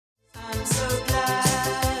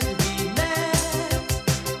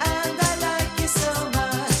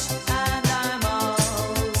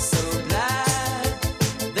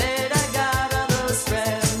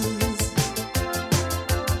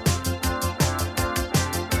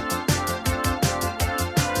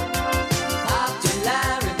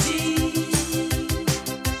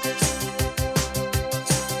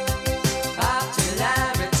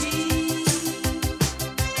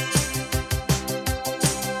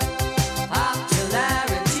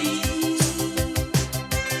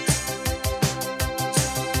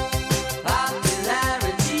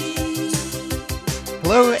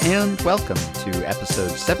welcome to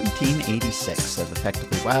episode 1786 of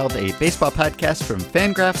Effectively Wild, a baseball podcast from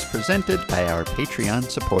Fangraphs presented by our Patreon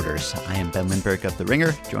supporters. I am Ben Lindbergh of The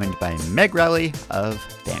Ringer, joined by Meg Rowley of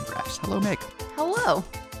Fangraphs. Hello, Meg. Hello.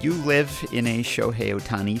 You live in a Shohei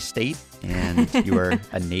Ohtani state, and you are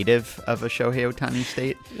a native of a Shohei Ohtani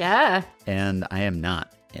state. Yeah. And I am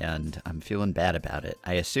not. And I'm feeling bad about it.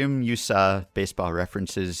 I assume you saw Baseball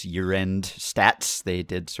Reference's year-end stats. They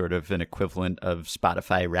did sort of an equivalent of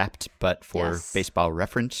Spotify Wrapped, but for Baseball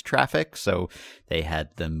Reference traffic. So they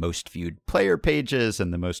had the most viewed player pages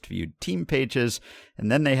and the most viewed team pages. And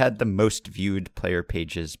then they had the most viewed player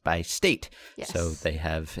pages by state. Yes. So they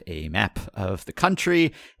have a map of the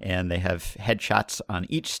country, and they have headshots on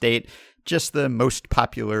each state. Just the most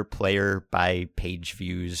popular player by page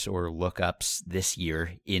views or lookups this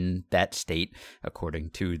year in that state,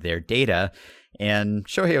 according to their data. And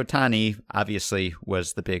Shohei Ohtani obviously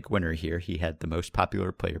was the big winner here. He had the most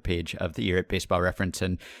popular player page of the year at Baseball Reference.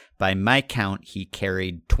 And by my count, he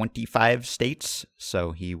carried 25 states.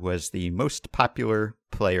 So he was the most popular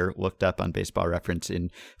player looked up on Baseball Reference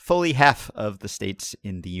in fully half of the states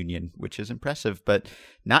in the union, which is impressive, but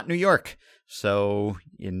not New York. So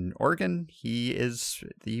in Oregon, he is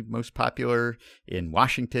the most popular. In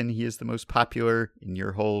Washington, he is the most popular. In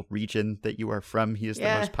your whole region that you are from, he is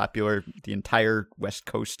the most popular. The entire West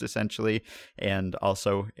Coast, essentially. And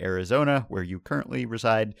also Arizona, where you currently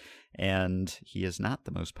reside. And he is not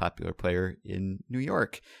the most popular player in New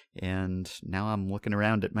York. And now I'm looking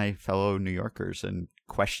around at my fellow New Yorkers and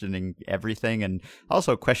questioning everything, and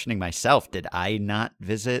also questioning myself. Did I not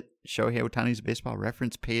visit Shohei Ohtani's Baseball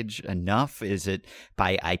Reference page enough? Is it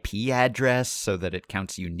by IP address so that it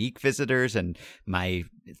counts unique visitors and my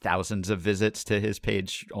thousands of visits to his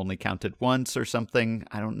page only counted once or something?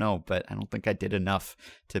 I don't know, but I don't think I did enough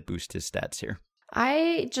to boost his stats here.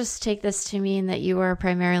 I just take this to mean that you are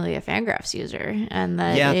primarily a Fangraphs user, and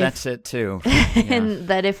that that's it too. And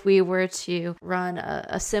that if we were to run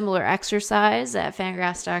a similar exercise at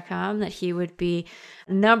Fangraphs.com, that he would be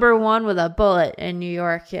number one with a bullet in New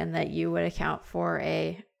York, and that you would account for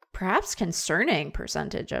a perhaps concerning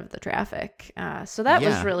percentage of the traffic. So that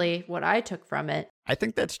was really what I took from it. I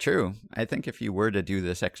think that's true. I think if you were to do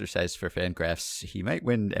this exercise for Fangraphs, he might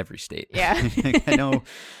win every state. Yeah. I know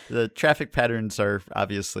the traffic patterns are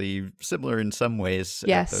obviously similar in some ways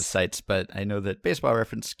at those sites, but I know that Baseball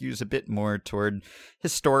Reference skews a bit more toward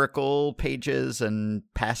historical pages and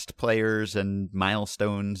past players and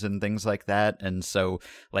milestones and things like that. And so,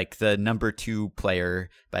 like, the number 2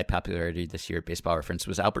 player by popularity this year at Baseball Reference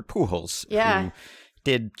was Albert Pujols. Yeah. Who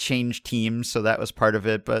did change teams, so that was part of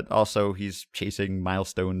it, but also he's chasing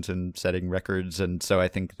milestones and setting records, and so I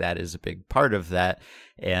think that is a big part of that,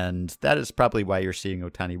 and that is probably why you're seeing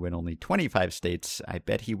Ohtani win only 25 states. I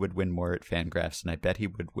bet he would win more at Fangraphs, and I bet he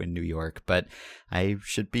would win New York, but I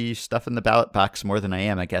should be stuffing the ballot box more than I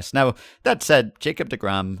am, I guess. Now, that said, Jacob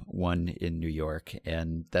deGrom won in New York,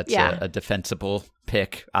 and that's a defensible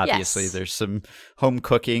pick. Obviously, there's some home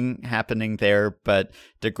cooking happening there, but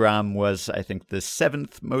deGrom was, I think, the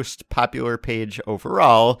 7th most popular page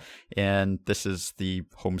overall, and this is the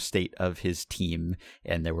home state of his team,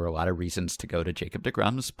 and there were a lot of reasons to go to Jacob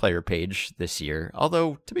deGrom's player page this year,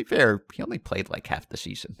 although, to be fair, he only played like half the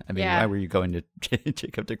season. I mean, why were you going to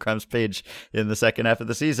Jacob deGrom's page in the second half of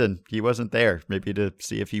the season? He wasn't there, maybe to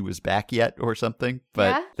see if he was back yet or something,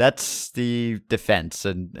 but that's the defense,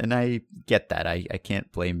 and I get that. I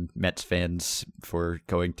can't blame Mets fans for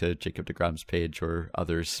going to Jacob deGrom's page or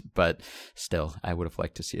others, but still, I would have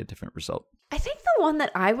liked to see a different result. I think the one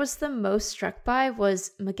that I was the most struck by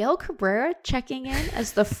was Miguel Cabrera checking in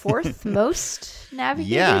as the 4th most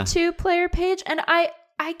navigated to player page. And I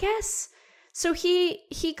guess, so he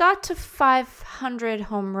got to 500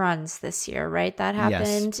 home runs this year, right? That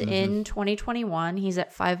happened in 2021. He's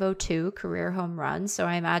at 502 career home runs. So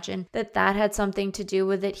I imagine that had something to do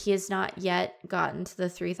with it. He has not yet gotten to the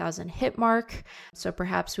 3,000 hit mark. So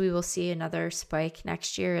perhaps we will see another spike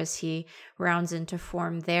next year as he rounds into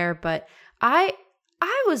form there. But I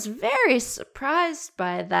was very surprised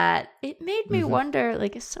by that. It made me wonder,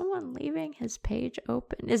 like, is someone leaving his page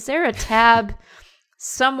open? Is there a tab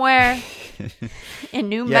somewhere in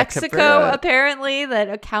New Mexico, Cabrera, apparently, that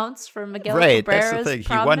accounts for Miguel Cabrera's Cabrera's that's the thing.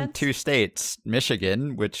 prominence? He won 2 states,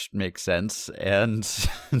 Michigan, which makes sense, and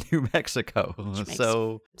New Mexico.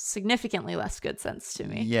 So significantly less good sense to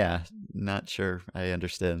me. Yeah, not sure I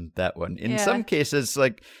understand that one. In some cases,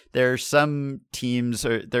 like, there are some teams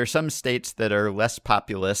or there are some states that are less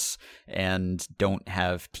populous and don't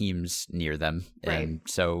have teams near them. Right. And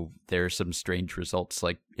so there are some strange results,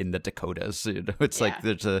 like in the Dakotas. It's like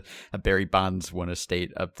there's a Barry Bonds won a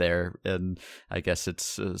state up there, and I guess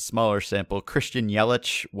it's a smaller sample. Christian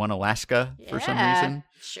Yelich won Alaska for some reason.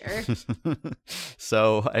 Sure.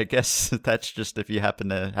 So I guess that's just if you happen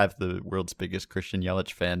to have the world's biggest Christian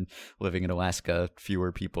Yelich fan living in Alaska,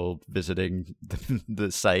 fewer people visiting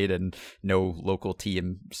the site and no local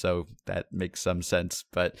team. So that makes some sense.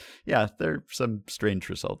 But yeah, there are some strange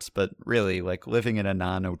results. But really, like living in a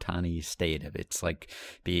non-Ohtani state, it's like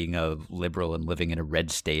being a liberal and living in a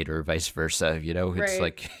red state or vice versa. It's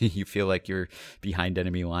like you feel like you're behind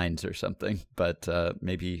enemy lines or something. But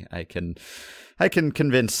maybe I can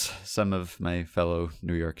convince some of my fellow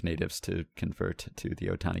New York natives to convert to the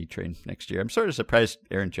Ohtani train next year. I'm sort of surprised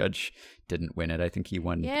Aaron Judge didn't win it. I think he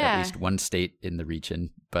won at least one state in the region,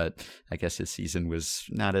 but I guess his season was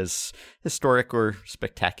not as historic or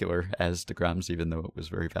spectacular as DeGrom's, even though it was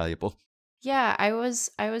very valuable. Yeah, I was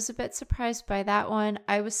a bit surprised by that one.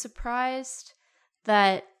 I was surprised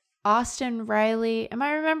that Austin Riley, am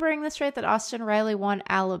I remembering this right? That Austin Riley won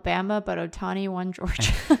Alabama, but Ohtani won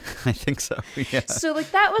Georgia. I think so, yeah. So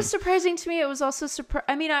that was surprising to me. It was also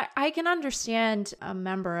I can understand a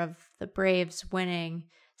member of the Braves winning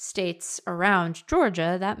states around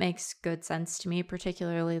Georgia. That makes good sense to me,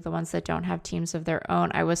 particularly the ones that don't have teams of their own.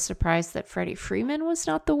 I was surprised that Freddie Freeman was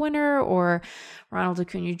not the winner, or Ronald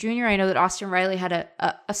Acuna Jr. I know that Austin Riley had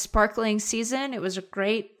a sparkling season. It was a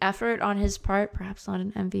great effort on his part, perhaps not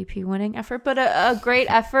an MVP winning effort, but a great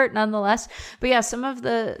effort nonetheless. But yeah, some of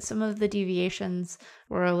the deviations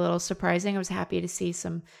were a little surprising. I was happy to see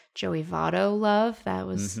some Joey Votto love.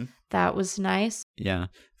 That was nice. Yeah.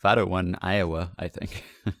 Votto won Iowa, I think.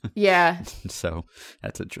 Yeah. So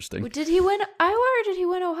that's interesting. Did he win Iowa or did he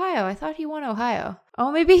win Ohio? I thought he won Ohio.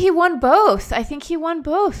 Oh, maybe he won both. I think he won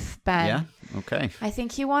both, Ben. Yeah? Okay. I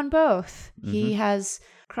think he won both. Mm-hmm. He has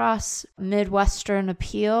cross Midwestern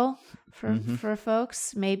appeal for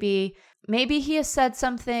folks. Maybe he has said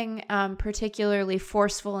something particularly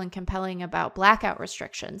forceful and compelling about blackout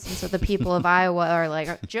restrictions. And so the people of Iowa are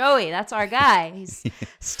like, Joey, that's our guy. He's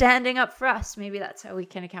standing up for us. Maybe that's how we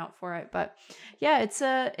can account for it. But yeah, it's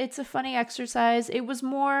a funny exercise. It was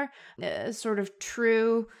more sort of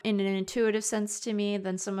true in an intuitive sense to me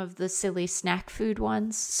than some of the silly snack food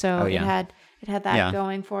ones. So it had that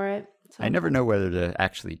going for it. So I never know whether to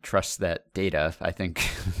actually trust that data. I think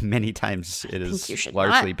many times it is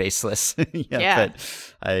largely baseless. But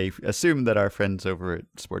I assume that our friends over at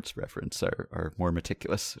Sports Reference are more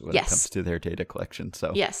meticulous when it comes to their data collection.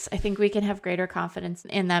 So yes, I think we can have greater confidence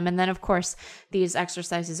in them. And then, of course, these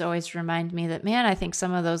exercises always remind me that, man, I think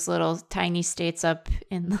some of those little tiny states up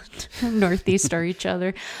in the Northeast are each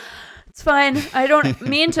other. It's fine. I don't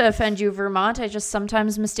mean to offend you, Vermont. I just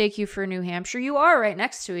sometimes mistake you for New Hampshire. You are right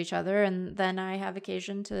next to each other, and then I have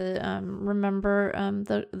occasion to remember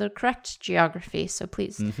the correct geography. So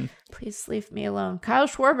please leave me alone. Kyle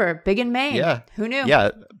Schwarber, big in Maine. Yeah. Who knew? Yeah.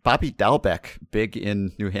 Bobby Dalbec, big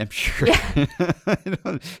in New Hampshire. Yeah.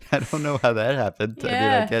 I don't know how that happened. Yeah. I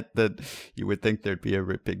mean, I get that you would think there'd be a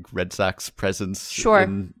big Red Sox presence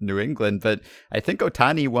in New England, but I think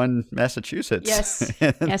Ohtani won Massachusetts. Yes.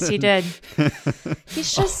 Yes, he did.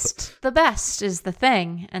 He's just the best is the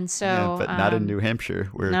thing. And so but not in New Hampshire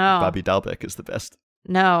where Bobby Dalbec is the best.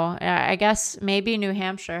 No, I guess maybe New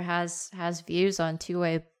Hampshire has views on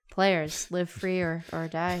two-way players, live free or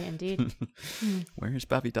die, indeed. Where is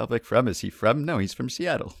Bobby Dalbec from? Is he from? No, he's from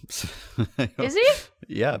Seattle. Is he?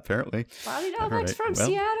 Yeah, apparently. Bobby Dalbec's from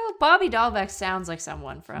Seattle? Bobby Dalbec sounds like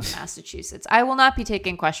someone from Massachusetts. I will not be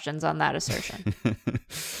taking questions on that assertion.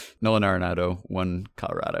 Nolan Arenado won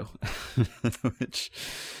Colorado, which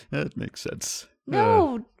that makes sense.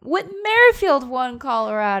 No, Whit Merrifield won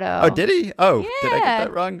Colorado. Oh, did he? Oh, yeah. Did I get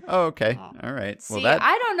that wrong? Oh, okay. All right. See, well,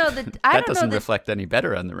 I don't know that doesn't reflect any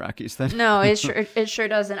better on the Rockies then. No, it sure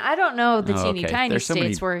doesn't. I don't know the teeny tiny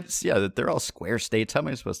states where. Yeah, they're all square states. How am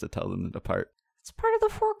I supposed to tell them apart? It's part of the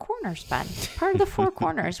four corners, Ben. It's part of the four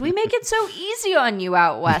corners. We make it so easy on you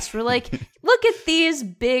out west. We're like, look at these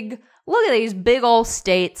big old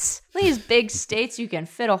states. These big states, you can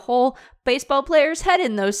fit a whole baseball player's head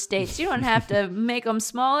in those states. You don't have to make them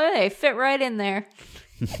smaller. They fit right in there.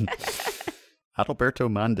 Adalberto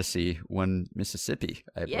Mondesi won Mississippi,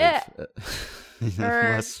 I believe.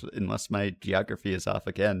 Unless my geography is off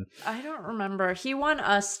again. I don't remember. He won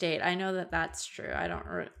a state. I know that's true. I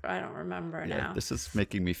don't remember now. This is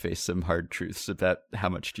making me face some hard truths about how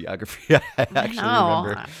much geography I actually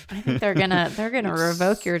remember. I think they're gonna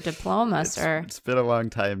revoke your diploma, sir. It's been a long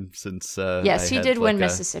time since. Yes, he did win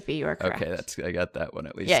Mississippi. You are correct. Okay, I got that one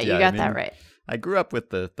at least. Yeah, you got that right. I grew up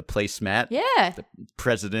with the placemat. Yeah. The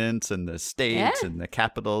presidents and the states and the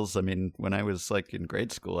capitals. I mean, when I was like in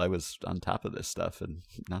grade school, I was on top of this stuff, and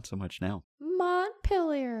not so much now.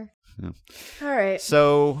 Montpelier. Yeah. All right.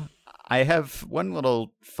 So I have one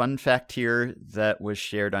little fun fact here that was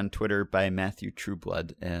shared on Twitter by Matthew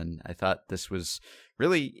Trueblood, and I thought this was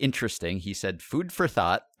really interesting. He said food for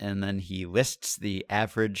thought, and then he lists the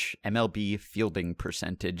average MLB fielding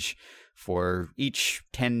percentage for each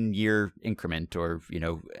 10-year increment, or,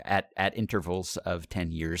 at intervals of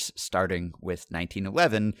 10 years, starting with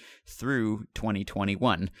 1911 through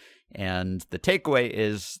 2021. And the takeaway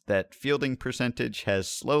is that fielding percentage has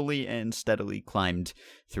slowly and steadily climbed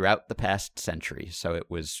throughout the past century. So it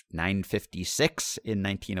was 956 in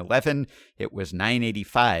 1911, it was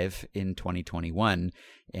 985 in 2021,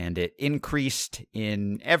 and it increased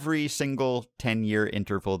in every single 10-year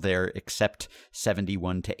interval there except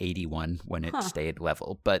 71 to 81 when it stayed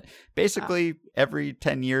level. But basically, every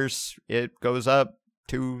 10 years, it goes up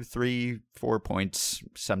 2, 3, 4 points,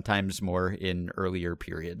 sometimes more in earlier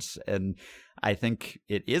periods. And I think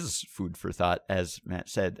it is food for thought, as Matt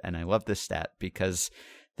said. And I love this stat because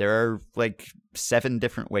there are like 7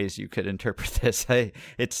 different ways you could interpret this.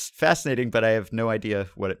 It's fascinating, but I have no idea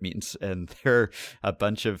what it means. And there are a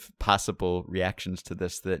bunch of possible reactions to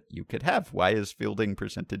this that you could have. Why is fielding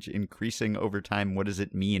percentage increasing over time? What does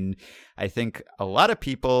it mean? I think a lot of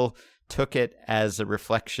people took it as a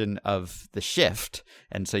reflection of the shift.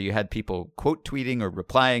 And so you had people quote tweeting or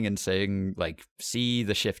replying and saying, like, see,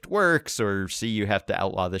 the shift works, or see, you have to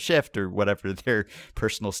outlaw the shift, or whatever their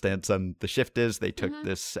personal stance on the shift is. They took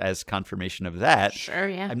this as confirmation of that. Sure,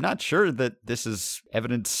 yeah. I'm not sure that this is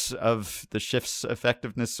evidence of the shift's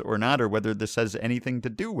effectiveness or not, or whether this has anything to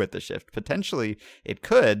do with the shift. Potentially it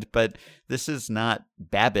could, but this is not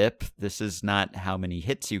BABIP. This is not how many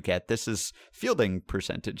hits you get. This is fielding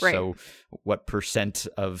percentage. Right. So what percent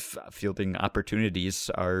of fielding opportunities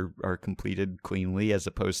are completed cleanly as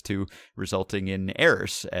opposed to resulting in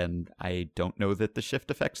errors. And I don't know that the shift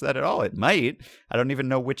affects that at all. It might. I don't even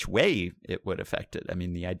know which way it would affect it. I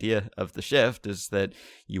mean, the idea of the shift is that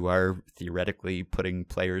you are theoretically putting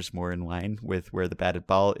players more in line with where the batted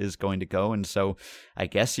ball is going to go. And so I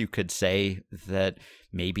guess you could say that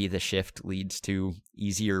maybe the shift leads to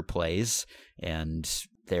easier plays and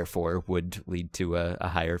therefore would lead to a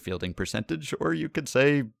higher fielding percentage. Or you could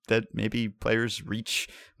say that maybe players reach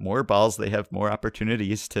more balls, they have more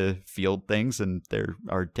opportunities to field things, and there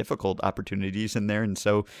are difficult opportunities in there, and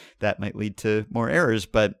so that might lead to more errors.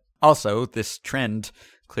 But also, this trend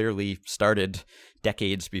clearly started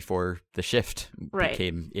decades before the shift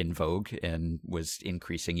became in vogue and was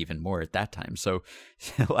increasing even more at that time. So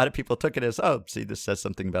a lot of people took it as, oh, see, this says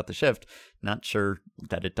something about the shift. Not sure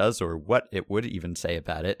that it does or what it would even say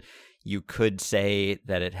about it. You could say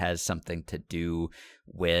that it has something to do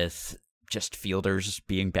with just fielders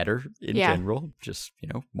being better in general, just,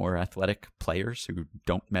 more athletic players who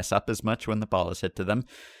don't mess up as much when the ball is hit to them.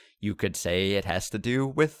 You could say it has to do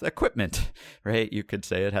with equipment, right? You could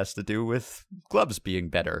say it has to do with gloves being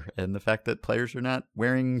better and the fact that players are not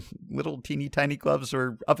wearing little teeny tiny gloves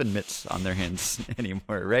or oven mitts on their hands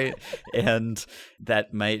anymore, right? And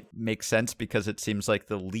that might make sense because it seems like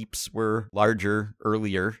the leaps were larger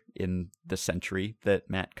earlier in the century that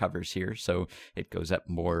Matt covers here. So it goes up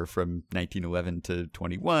more from 1911 to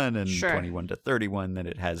 21 and 21 to 31 than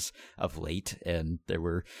it has of late. And there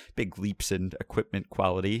were big leaps in equipment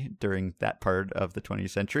quality during that part of the 20th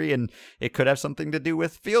century. And it could have something to do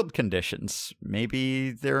with field conditions.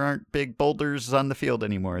 Maybe there aren't big boulders on the field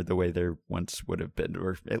anymore the way there once would have been,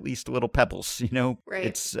 or at least little pebbles, Right.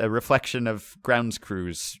 It's a reflection of grounds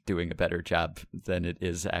crews doing a better job than it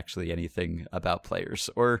is actually anything about players.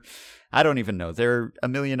 Or I don't even know. There are a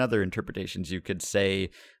million other interpretations. You could say,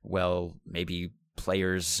 well, maybe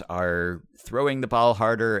players are throwing the ball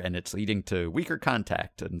harder and it's leading to weaker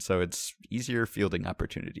contact, and so it's easier fielding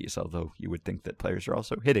opportunities, although you would think that players are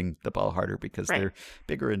also hitting the ball harder because they're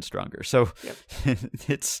bigger and stronger. So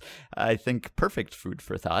it's, I think, perfect food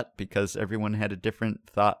for thought because everyone had a different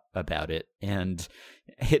thought about it, and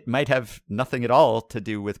it might have nothing at all to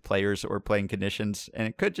do with players or playing conditions, and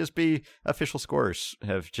it could just be official scores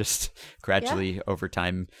have just gradually over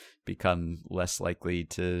time become less likely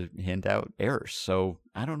to hand out errors. So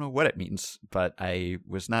I don't know what it means, but I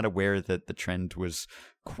was not aware that the trend was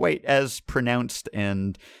quite as pronounced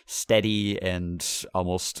and steady and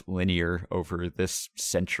almost linear over this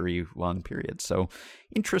century-long period. So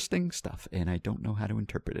interesting stuff, and I don't know how to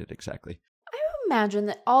interpret it exactly. I imagine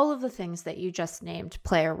that all of the things that you just named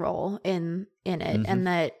play a role in it, and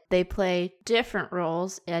that they play different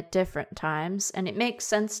roles at different times. And it makes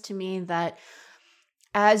sense to me that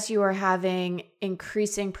as you are having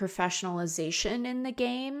increasing professionalization in the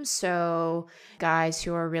game, so guys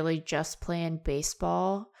who are really just playing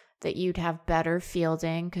baseball, that you'd have better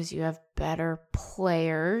fielding because you have better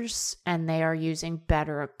players and they are using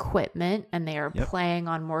better equipment and they are playing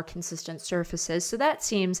on more consistent surfaces. So that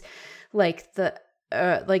seems like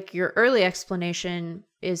like your early explanation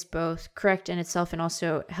is both correct in itself and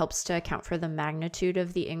also helps to account for the magnitude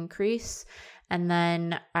of the increase. And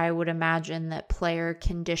then I would imagine that player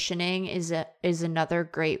conditioning is another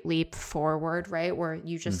great leap forward, right? Where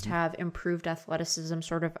you just have improved athleticism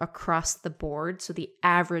sort of across the board. So the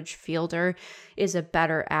average fielder is a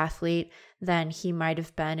better athlete than he might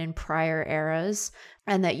have been in prior eras.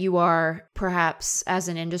 And that you are perhaps as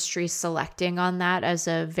an industry selecting on that as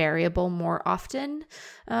a variable more often,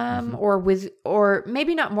 or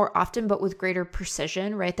maybe not more often, but with greater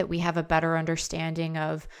precision, right? That we have a better understanding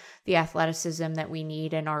of the athleticism that we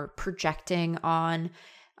need and are projecting on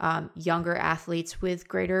younger athletes with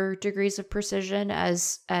greater degrees of precision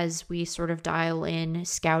as we sort of dial in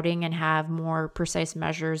scouting and have more precise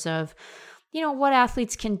measures of, what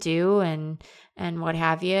athletes can do and what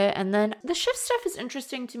have you. And then the shift stuff is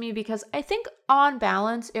interesting to me because I think on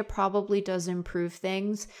balance, it probably does improve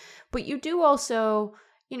things. But you do also,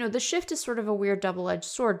 the shift is sort of a weird double-edged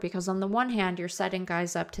sword because on the one hand, you're setting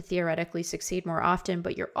guys up to theoretically succeed more often,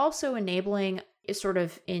 but you're also enabling, sort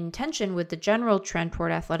of in tension with the general trend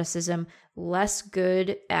toward athleticism, less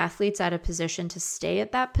good athletes at a position to stay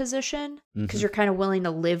at that position because you're kind of willing to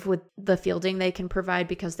live with the fielding they can provide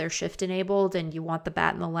because they're shift enabled and you want the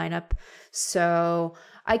bat in the lineup. So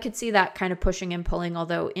I could see that kind of pushing and pulling,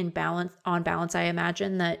 although on balance, I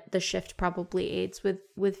imagine that the shift probably aids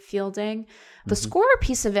with fielding. The scorer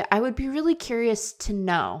piece of it, I would be really curious to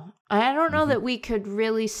know. I don't know that we could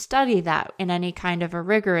really study that in any kind of a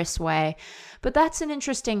rigorous way, but that's an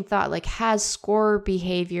interesting thought. Like, has scorer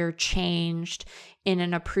behavior changed in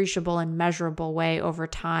an appreciable and measurable way over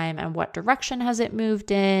time, and what direction has it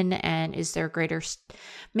moved in, and is there greater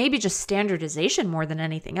maybe just standardization more than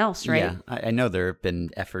anything else, right? Yeah, I know there have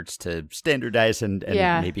been efforts to standardize and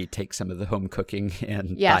maybe take some of the home cooking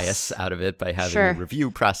and bias out of it by having a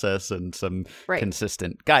review process and some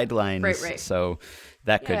consistent guidelines. Right. So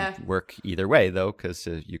that could work either way, though, because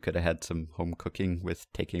you could have had some home cooking with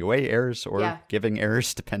taking away errors or giving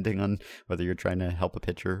errors, depending on whether you're trying to help a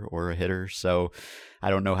pitcher or a hitter. So I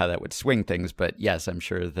don't know how that would swing things, but yes, I'm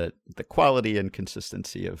sure that the quality and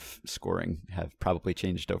consistency of scoring have probably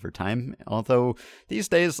changed over time. Although these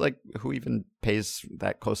days, like, who even pays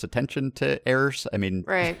that close attention to errors? I mean,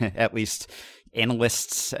 at least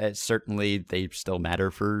analysts, certainly they still matter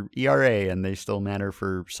for ERA and they still matter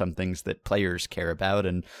for some things that players care about,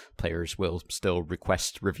 and players will still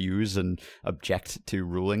request reviews and object to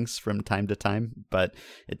rulings from time to time, but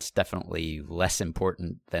it's definitely less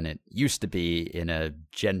important than it used to be in a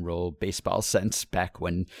general baseball sense back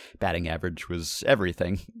when batting average was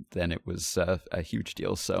everything. Then it was a huge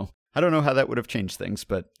deal. So I don't know how that would have changed things,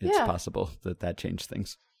 but it's possible that changed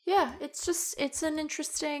things. Yeah, it's an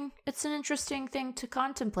interesting thing to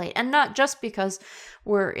contemplate. And not just because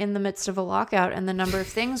we're in the midst of a lockout and the number of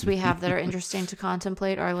things we have that are interesting to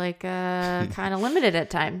contemplate are like kind of limited at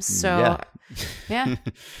times. So yeah.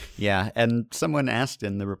 Yeah, and someone asked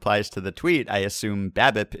in the replies to the tweet, I assume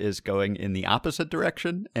BABIP is going in the opposite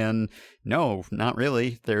direction, and no, not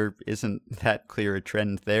really. There isn't that clear a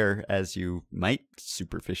trend there as you might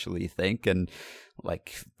superficially think. And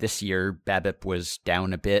like this year, BABIP was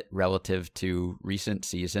down a bit relative to recent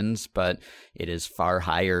seasons, but it is far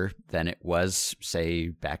higher than it was, say,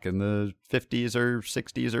 back in the 50s or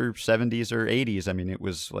 60s or 70s or 80s. I mean, it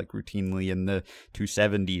was like routinely in the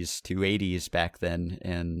 270s, 280s back then.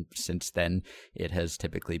 And since then, it has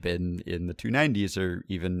typically been in the 290s or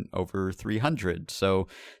even over 300. So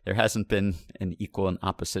there hasn't been an equal and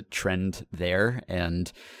opposite trend there.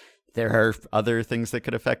 And there are other things that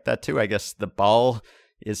could affect that too. I guess the ball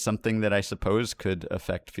is something that I suppose could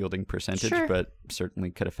affect fielding percentage, but certainly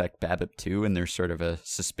could affect BABIP too. And there's sort of a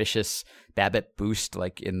suspicious BABIP boost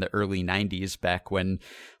like in the early 90s back when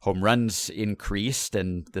home runs increased.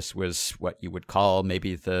 And this was what you would call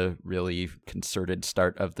maybe the really concerted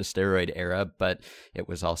start of the steroid era. But it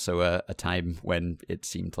was also a time when it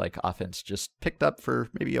seemed like offense just picked up for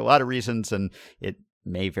maybe a lot of reasons. And it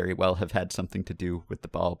may very well have had something to do with the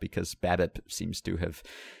ball, because BABIP seems to have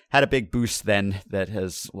had a big boost then that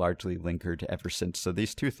has largely lingered ever since. So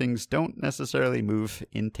these two things don't necessarily move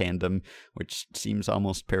in tandem, which seems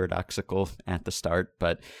almost paradoxical at the start,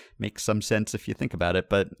 but makes some sense if you think about it.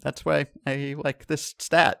 But that's why I like this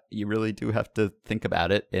stat. You really do have to think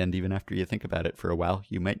about it, and even after you think about it for a while,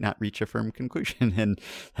 you might not reach a firm conclusion. And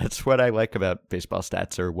that's what I like about baseball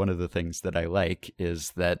stats, or one of the things that I like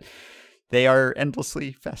is that they are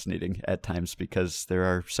endlessly fascinating at times, because there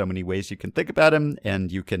are so many ways you can think about them, and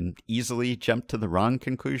you can easily jump to the wrong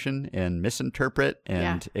conclusion and misinterpret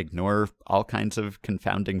and ignore all kinds of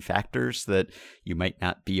confounding factors that you might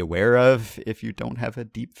not be aware of if you don't have a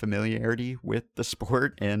deep familiarity with the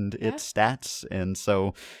sport and its stats. And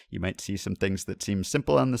so you might see some things that seem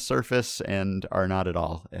simple on the surface and are not at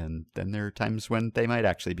all. And then there are times when they might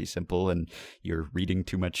actually be simple and you're reading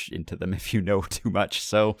too much into them if you know too much.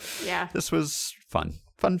 So this was fun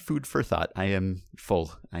food for thought. I am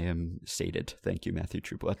full. I am sated. Thank you, Matthew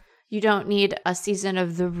Trueblood. You don't need a season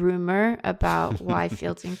of The Rumor about why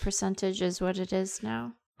fielding percentage is what it is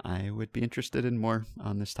now. I would be interested in more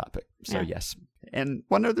on this topic. So yes. And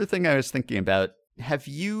one other thing I was thinking about, have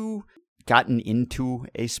you gotten into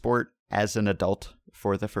a sport as an adult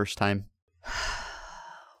for the first time?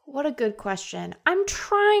 What a good question. I'm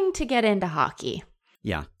trying to get into hockey.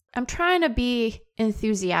 Yeah. I'm trying to be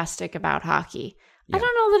enthusiastic about hockey. I don't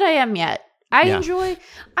know that I am yet. I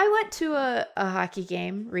went to a hockey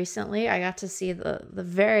game recently. I got to see the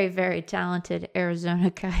very, very talented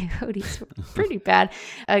Arizona Coyotes, who were pretty bad,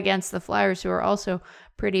 against the Flyers, who are also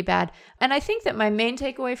pretty bad. And I think that my main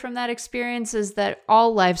takeaway from that experience is that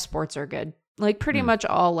all live sports are good. Like pretty much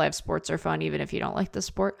all live sports are fun, even if you don't like the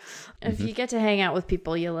sport. If you get to hang out with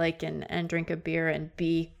people you like and drink a beer and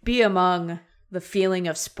be among the feeling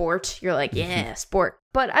of sport, you're like, yeah, sport.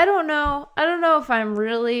 But I don't know if I'm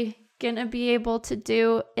really gonna be able to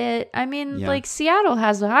do it. I mean, like Seattle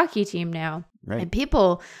has a hockey team now, and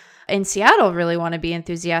people in Seattle really want to be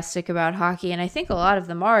enthusiastic about hockey, and I think a lot of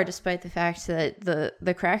them are, despite the fact that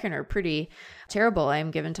the Kraken are pretty terrible, I'm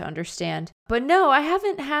given to understand. But no, I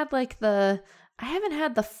haven't had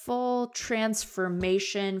the full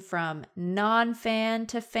transformation from non-fan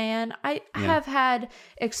to fan. I have had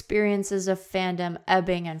experiences of fandom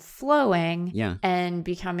ebbing and flowing and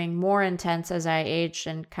becoming more intense as I aged,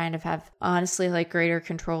 and kind of have honestly like greater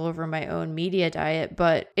control over my own media diet.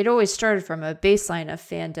 But it always started from a baseline of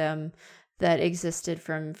fandom that existed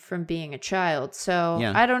from being a child. So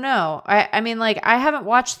I don't know. I mean, like, I haven't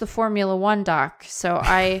watched the Formula One doc, so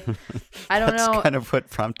I don't know. That's kind of what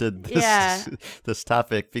prompted this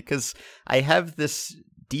topic, because I have this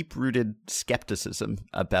deep-rooted skepticism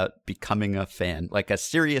about becoming a fan, like a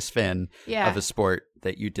serious fan of a sport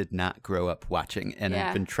that you did not grow up watching. And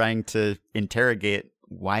I've been trying to interrogate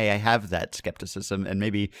why I have that skepticism. And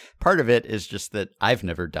maybe part of it is just that I've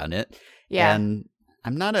never done it. Yeah. And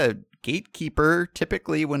I'm not a gatekeeper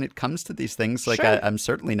typically when it comes to these things. Like I'm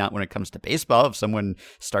certainly not when it comes to baseball. If someone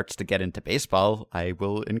starts to get into baseball, I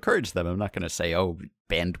will encourage them. I'm not going to say, oh,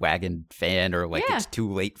 bandwagon fan, or like it's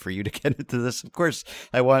too late for you to get into this. Of course,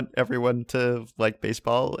 I want everyone to like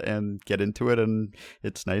baseball and get into it. And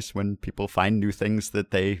it's nice when people find new things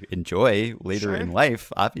that they enjoy later in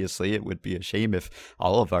life. Obviously, it would be a shame if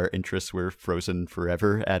all of our interests were frozen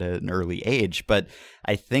forever at an early age. But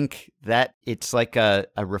I think that it's like a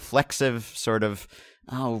reflexive sort of,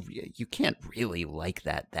 oh, you can't really like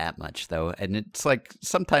that much, though. And it's like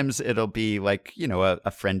sometimes it'll be like, you know,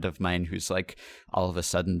 a friend of mine who's like all of a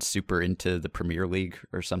sudden super into the Premier League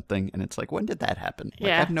or something. And it's like, when did that happen?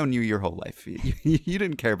 Like, I've known you your whole life. You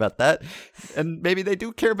didn't care about that. And maybe they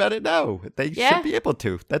do care about it now. They should be able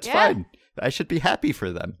to. That's fine. I should be happy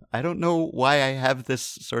for them. I don't know why I have this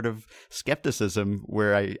sort of skepticism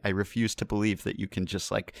where I refuse to believe that you can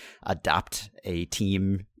just like adopt a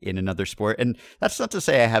team in another sport. And that's not to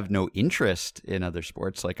say I have no interest in other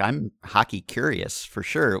sports. Like, I'm hockey curious for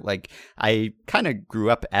sure. Like, I kind of grew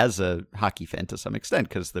up as a hockey fan to some extent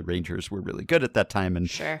because the Rangers were really good at that time, and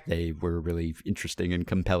they were a really interesting and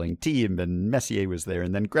compelling team, and Messier was there,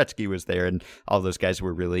 and then Gretzky was there, and all those guys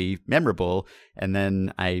were really memorable. And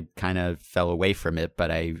then I kind of fell away from it, but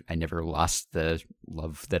I never lost the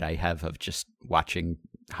love that I have of just watching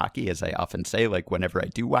hockey, as I often say. Like, whenever I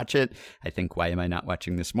do watch it, I think, why am I not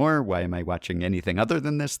watching this more? Why am I watching anything other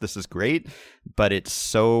than this? This is great. But it's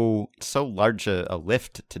so large a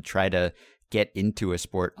lift to try to get into a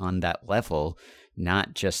sport on that level.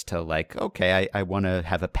 not just to like, okay, I want to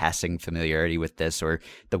have a passing familiarity with this, or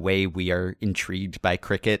the way we are intrigued by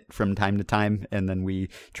cricket from time to time, and then we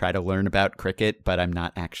try to learn about cricket, but I'm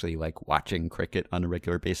not actually like watching cricket on a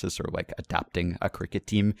regular basis or like adopting a cricket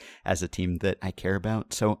team as a team that I care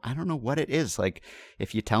about. So I don't know what it is. Like,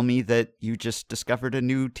 if you tell me that you just discovered a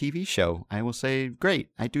new TV show, I will say, great,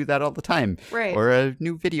 I do that all the time. Right. Or a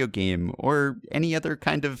new video game or any other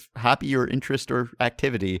kind of hobby or interest or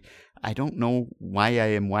activity. I don't know why I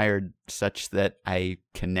am wired such that I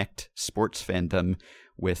connect sports fandom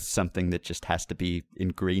with something that just has to be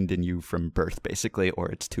ingrained in you from birth, basically, or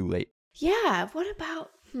it's too late. Yeah. What about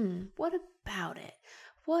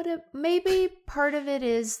it? Maybe part of it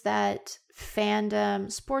is that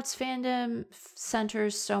sports fandom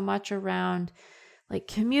centers so much around like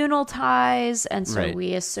communal ties. And so Right.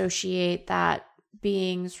 we associate that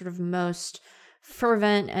being sort of most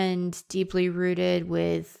fervent and deeply rooted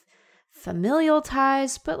with familial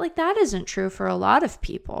ties, but like that isn't true for a lot of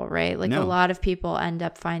people, right? Like No. a lot of people end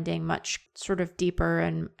up finding much sort of deeper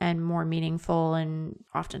and more meaningful and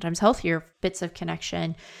oftentimes healthier bits of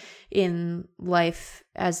connection in life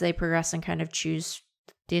as they progress and kind of choose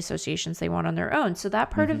the associations they want on their own. So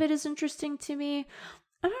that part of it is interesting to me.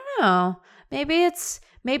 I don't know.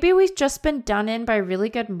 Maybe we've just been done in by really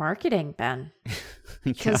good marketing, Ben.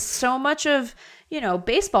 Because so much of,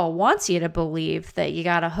 baseball wants you to believe that you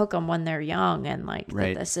got to hook them when they're young and like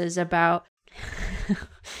Right. that this is about,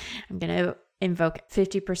 I'm going to invoke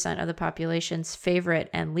 50% of the population's favorite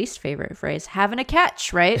and least favorite phrase, having a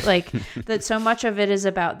catch, right? Like that so much of it is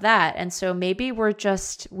about that. And so maybe we've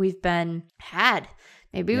just been had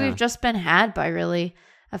by really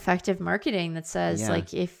effective marketing that says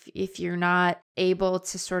like if you're not able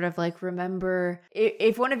to sort of like remember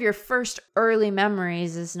if one of your first early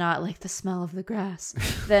memories is not like the smell of the grass,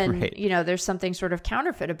 then Right. There's something sort of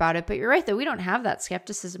counterfeit about it. But you're right that we don't have that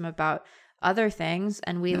skepticism about other things,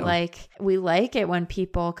 and we like it when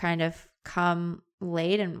people kind of come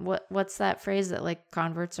late. And what's that phrase that like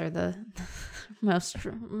converts are the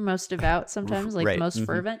most devout sometimes, like Right. most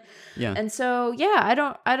fervent. Yeah. And so I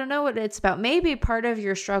don't know what it's about. Maybe part of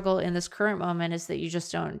your struggle in this current moment is that you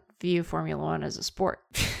just don't view Formula One as a sport.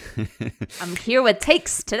 I'm here with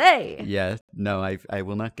takes today. Yeah, no, I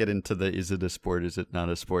will not get into the is it a sport, is it not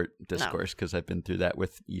a sport discourse, because I've been through that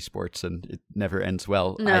with esports and it never ends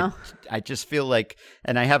well. No. I just feel like,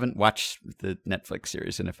 and I haven't watched the Netflix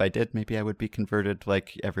series, and if I did, maybe I would be converted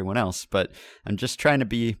like everyone else, but I'm just trying to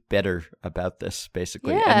be better about this,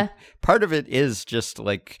 basically. Yeah. And part of it is just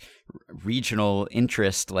like regional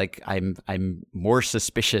interest. Like I'm more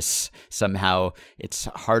suspicious somehow. It's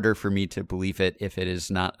harder for me to believe it if it is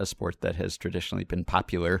not a sport that has traditionally been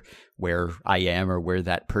popular where I am or where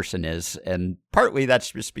that person is. And partly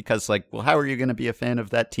that's just because like, well, how are you going to be a fan of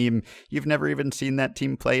that team? You've never even seen that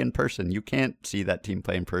team play in person. You can't see that team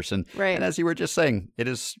play in person. Right. And as you were just saying, it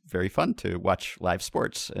is very fun to watch live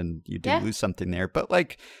sports, and you do lose something there. But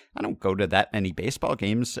like, I don't go to that many baseball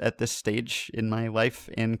games at this stage in my life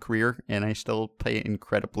and career, and I still pay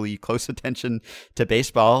incredibly close attention to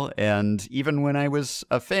baseball. And even when I was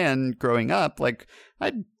a fan growing up, like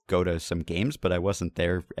I'd go to some games, but I wasn't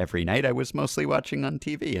there every night. I was mostly watching on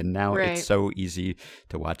TV, and now it's so easy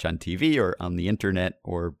to watch on TV or on the internet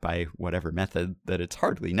or by whatever method that it's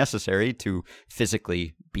hardly necessary to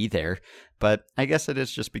physically be there. But I guess it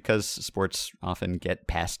is just because sports often get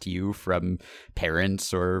passed to you from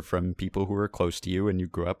parents or from people who are close to you, and you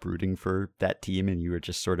grew up rooting for that team and you were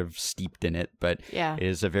just sort of steeped in it. But it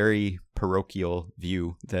is a very parochial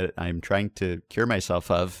view that I'm trying to cure myself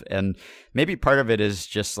of. And maybe part of it is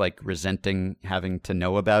just like resenting having to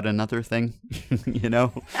know about another thing,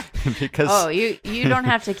 because you don't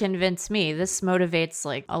have to convince me. This motivates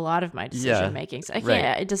like a lot of my decision making. So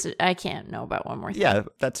I can't know about one more thing. Yeah,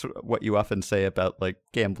 that's what you often say about like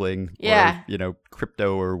gambling or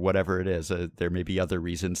crypto or whatever it is. There may be other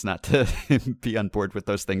reasons not to be on board with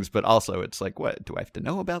those things, but also it's like, what do I have to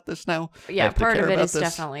know about this now? Yeah, part of it is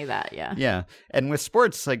definitely that. Yeah, and with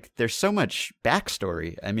sports, like there's so much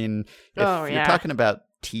backstory. I mean, if you're talking about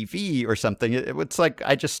TV or something, it's like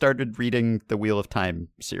I just started reading the Wheel of Time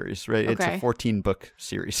series, right? Okay. It's a 14-book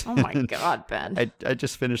series. Oh my God, Ben. I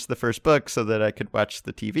just finished the first book so that I could watch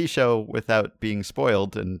the TV show without being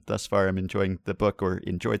spoiled, and thus far I'm enjoyed the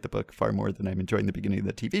book far more than I'm enjoying the beginning of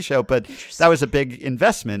the TV show. But that was a big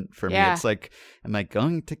investment for me. It's like, am I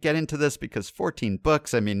going to get into this because 14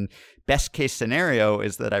 books? I mean, best case scenario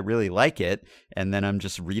is that I really like it, and then I'm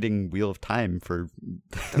just reading Wheel of Time for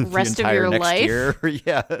the rest of your next life. Year.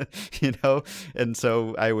 And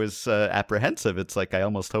so I was apprehensive. It's like, I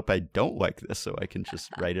almost hope I don't like this so I can just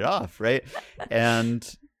write it off, right? And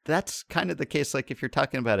that's kind of the case. Like if you're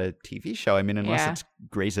talking about a TV show, I mean, unless it's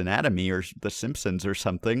Grey's Anatomy or The Simpsons or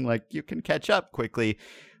something, like you can catch up quickly.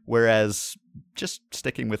 Whereas just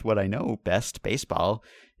sticking with what I know best, baseball,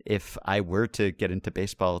 if I were to get into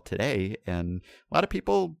baseball today, and a lot of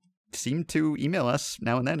people seem to email us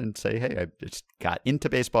now and then and say, hey, I just got into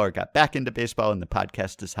baseball or got back into baseball, and the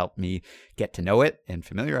podcast has helped me get to know it and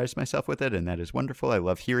familiarize myself with it. And that is wonderful. I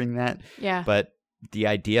love hearing that. Yeah. But the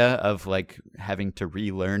idea of like having to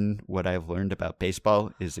relearn what I've learned about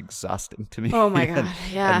baseball is exhausting to me. Oh my God.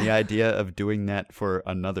 Yeah. And the idea of doing that for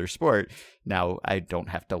another sport. Now, I don't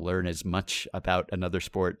have to learn as much about another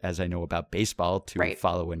sport as I know about baseball to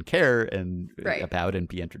follow and care and about and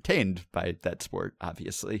be entertained by that sport,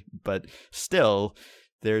 obviously. But still,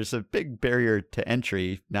 there's a big barrier to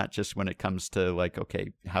entry, not just when it comes to like,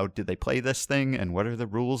 okay, how do they play this thing and what are the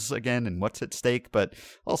rules again and what's at stake, but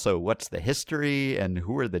also what's the history and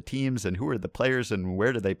who are the teams and who are the players and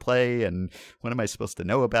where do they play and what am I supposed to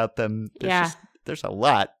know about them? There's a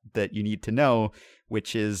lot that you need to know,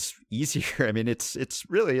 which is easier. I mean, it's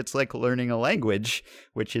like learning a language,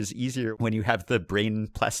 which is easier when you have the brain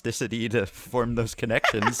plasticity to form those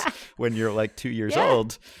connections when you're like 2 years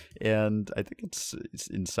old. And I think it's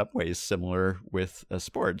in some ways similar with a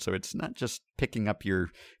sport. So it's not just picking up your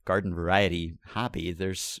garden variety hobby.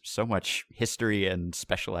 There's so much history and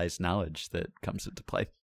specialized knowledge that comes into play.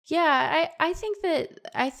 Yeah, I think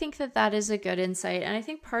that is a good insight. And I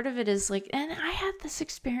think part of it is like, and I had this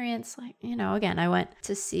experience, like, you know, again, I went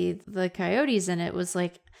to see the Coyotes and it was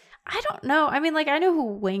like, I don't know. I mean, like, I know who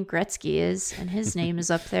Wayne Gretzky is and his name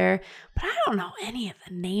is up there, but I don't know any of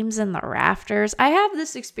the names in the rafters. I have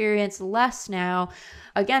this experience less now,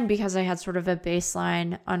 again, because I had sort of a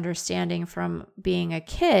baseline understanding from being a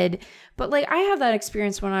kid. But like, I have that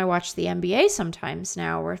experience when I watch the NBA sometimes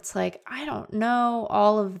now where it's like, I don't know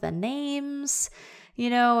all of the names,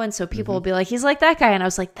 you know? And so people will be like, he's like that guy. And I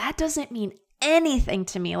was like, that doesn't mean anything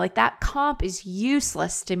to me. Like that comp is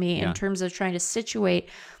useless to me in terms of trying to situate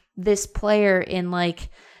this player in like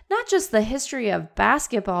not just the history of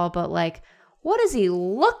basketball, but like what does he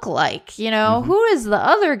look like? You know, who is the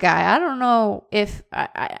other guy? I don't know if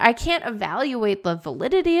I can't evaluate the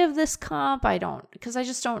validity of this comp. Because I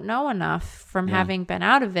just don't know enough from having been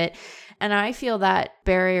out of it. And I feel that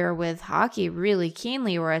barrier with hockey really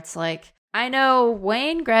keenly where it's like, I know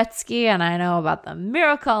Wayne Gretzky and I know about the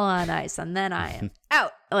Miracle on Ice, and then I am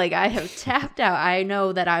out. Like I have tapped out. I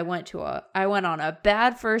know that I went on a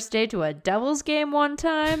bad first date to a Devils game one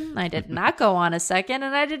time. I did not go on a second,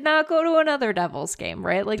 and I did not go to another Devils game,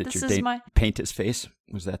 right? Like did this is my paint his face.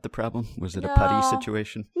 Was that the problem? Was it a putty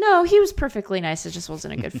situation? No, he was perfectly nice. It just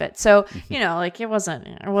wasn't a good fit. So, you know, like it wasn't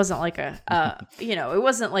like it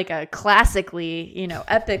wasn't like a classically, you know,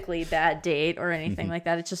 epically bad date or anything like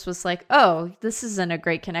that. It just was like, oh, this isn't a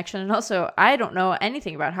great connection. And also, I don't know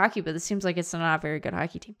anything about hockey, but it seems like it's not a very good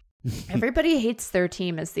hockey team. Everybody hates their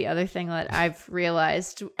team is the other thing that I've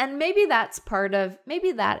realized. And maybe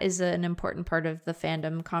that is an important part of the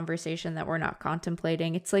fandom conversation that we're not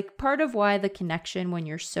contemplating. It's like part of why the connection when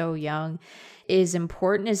you're so young is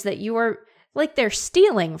important is that you are like they're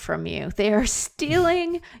stealing from you. They are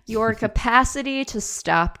stealing your capacity to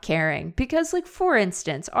stop caring. Because, like, for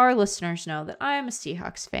instance, our listeners know that I am a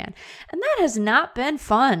Seahawks fan. And that has not been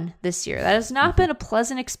fun this year. That has not been a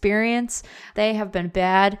pleasant experience. They have been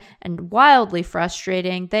bad and wildly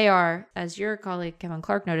frustrating. They are, as your colleague Kevin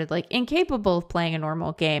Clark noted, like incapable of playing a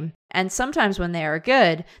normal game. And sometimes when they are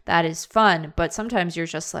good, that is fun. But sometimes you're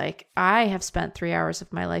just like, I have spent 3 hours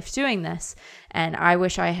of my life doing this, and I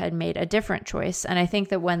wish I had made a different choice. And I think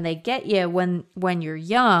that when they get you, when you're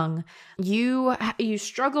young, you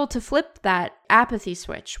struggle to flip that apathy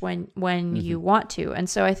switch when you want to. And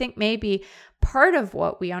so I think maybe part of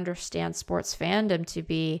what we understand sports fandom to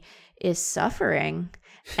be is suffering.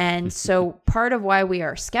 And so part of why we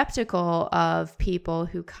are skeptical of people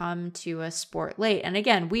who come to a sport late, and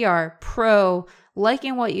again, we are pro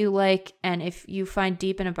liking what you like. And if you find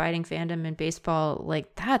deep and abiding fandom in baseball,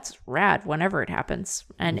 like that's rad whenever it happens.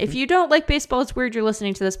 And if you don't like baseball, it's weird you're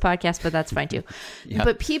listening to this podcast, but that's fine too. Yeah.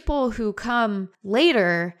 But people who come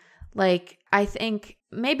later, like I think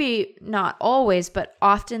maybe not always, but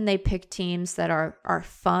often they pick teams that are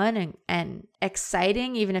fun and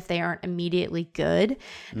exciting, even if they aren't immediately good.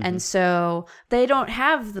 And so they don't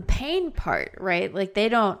have the pain part, right? Like they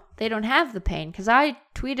don't have the pain. Because I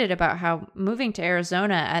tweeted about how moving to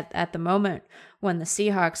Arizona at the moment when the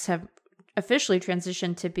Seahawks have officially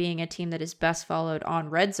transitioned to being a team that is best followed on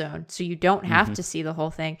Red Zone, so you don't have to see the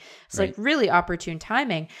whole thing. It's like really opportune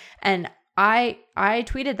timing. And I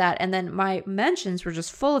tweeted that, and then my mentions were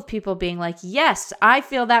just full of people being like, yes, I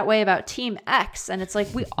feel that way about Team X. And it's like,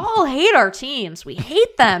 we all hate our teams. We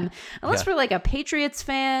hate them. Unless we're like a Patriots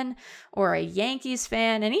fan or a Yankees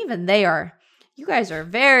fan. And even you guys are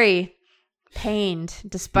very pained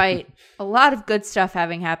despite a lot of good stuff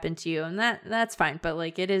having happened to you. And that's fine. But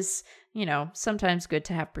like, it is, sometimes good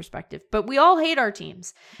to have perspective. But we all hate our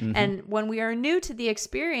teams. Mm-hmm. And when we are new to the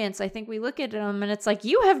experience, I think we look at them and it's like,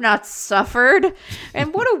 you have not suffered.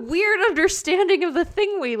 And what a weird understanding of the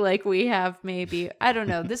thing we have, maybe. I don't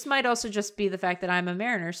know. This might also just be the fact that I'm a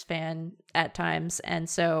Mariners fan at times. And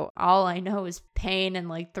so all I know is pain and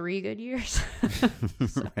like 3 good years.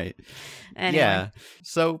 Right. Anyway. Yeah.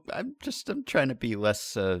 So I'm trying to be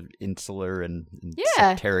less insular and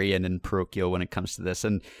sectarian and parochial when it comes to this.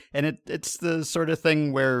 And it's the sort of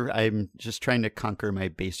thing where I'm just trying to conquer my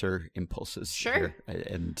baser impulses. Sure. Here.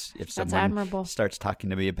 And if That's someone admirable. starts talking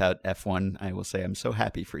to me about F1, I will say I'm so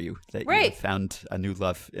happy for you that you have found a new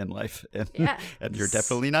love in life. And, and you're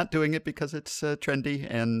definitely not doing it because it's trendy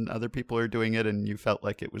and other people are doing it and you felt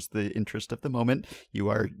like it was the interest of the moment. You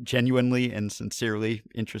are genuinely and sincerely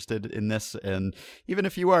interested in this. And even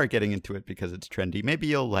if you are getting into it because it's trendy, maybe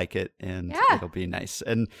you'll like it and it'll be nice.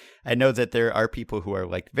 And I know that there are people who are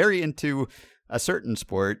like very into a certain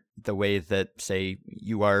sport the way that, say,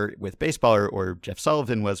 you are with baseball or Jeff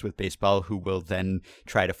Sullivan was with baseball, who will then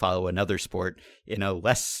try to follow another sport in a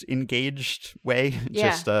less engaged way,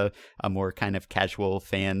 just a more kind of casual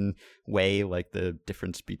fan way, like the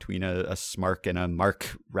difference between a Smark and a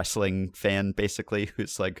Mark wrestling fan, basically,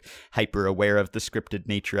 who's like hyper aware of the scripted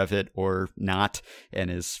nature of it or not,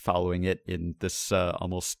 and is following it in this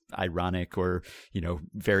almost ironic or,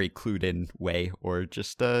 very clued in way, or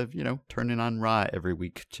just, turning on Raw every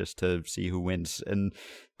week just to see who wins. And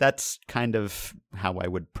that's kind of how I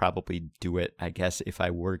would probably do it, I guess, if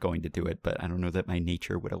I were going to do it. But I don't know that my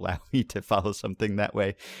nature would allow me to follow something that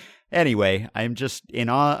way. Anyway, I'm just in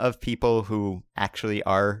awe of people who actually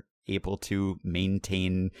are able to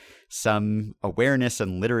maintain some awareness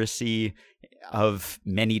and literacy of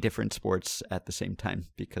many different sports at the same time,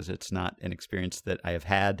 because it's not an experience that I have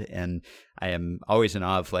had. And I am always in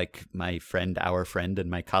awe of like our friend and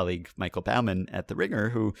my colleague, Michael Bauman at The Ringer,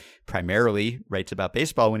 who primarily writes about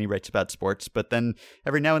baseball when he writes about sports. But then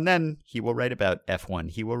every now and then he will write about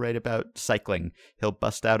F1. He will write about cycling. He'll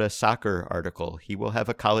bust out a soccer article. He will have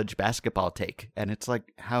a college basketball take. And it's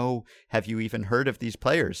like, how have you even heard of these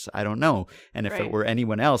players? I don't know. And if it were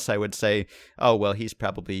anyone else, I would say, oh, well, he's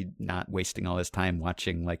probably not wasting all his time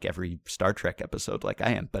watching like every Star Trek episode like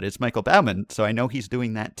I am. But it's Michael Bauman, so I know he's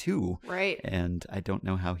doing that too. Right. And I don't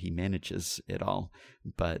know how he manages it all,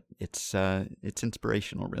 but it's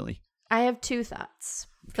inspirational, really. I have 2 thoughts.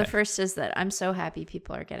 Okay. The first is that I'm so happy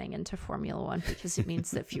people are getting into Formula One because it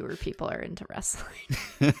means that fewer people are into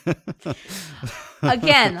wrestling.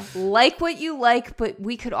 Again, like what you like, but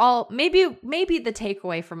we could all maybe the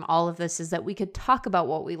takeaway from all of this is that we could talk about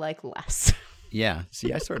what we like less. Yeah.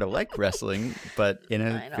 See, I sort of like wrestling, but in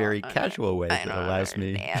a very casual way that allows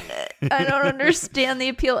me. I don't understand the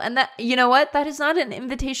appeal. And that, you know what? That is not an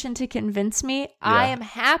invitation to convince me. Yeah. I am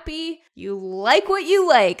happy you like what you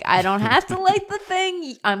like. I don't have to like the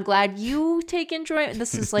thing. I'm glad you take enjoyment.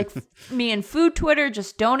 This is like me and food Twitter.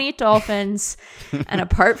 Just don't eat dolphins. And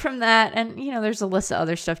apart from that, and there's a list of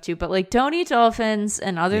other stuff too, but like don't eat dolphins.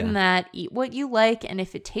 And other than that, eat what you like. And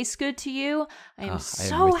if it tastes good to you, I am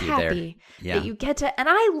so happy that you get to. And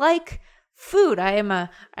I like food. I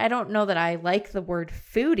don't know that I like the word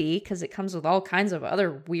foodie because it comes with all kinds of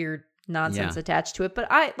other weird nonsense attached to it.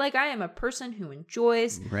 But I am a person who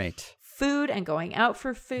enjoys food and going out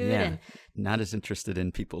for food and not as interested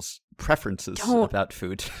in people's preferences about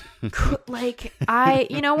food.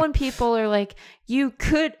 When people are like, you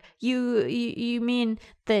mean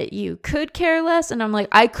that you could care less? And I'm like,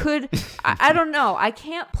 I could, I don't know. I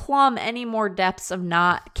can't plumb any more depths of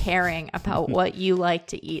not caring about what you like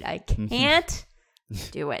to eat. I can't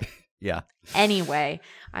do it. Yeah. Anyway,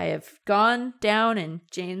 I have gone down in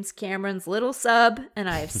James Cameron's little sub and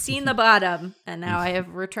I have seen the bottom, and now I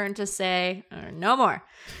have returned to say no more.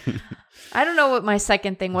 I don't know what my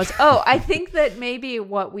second thing was. Oh, I think that maybe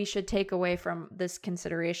what we should take away from this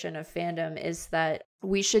consideration of fandom is that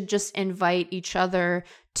we should just invite each other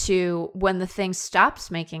to, when the thing stops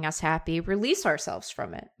making us happy, release ourselves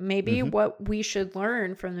from it. Maybe what we should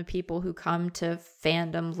learn from the people who come to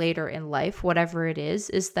fandom later in life, whatever it is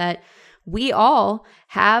that we all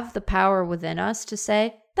have the power within us to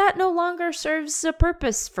say, that no longer serves a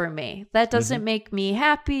purpose for me. That doesn't make me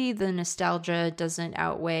happy. The nostalgia doesn't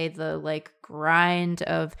outweigh the like grind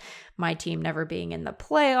of my team never being in the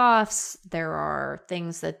playoffs. There are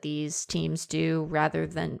things that these teams do rather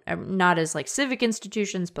than not as like civic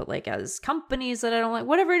institutions, but like as companies that I don't like,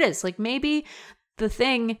 whatever it is. Like maybe the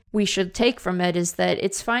thing we should take from it is that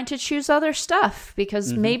it's fine to choose other stuff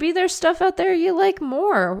because maybe there's stuff out there you like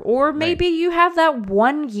more, or maybe you have that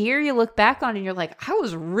one year you look back on and you're like, I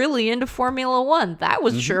was really into Formula One. That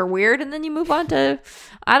was sure weird. And then you move on to,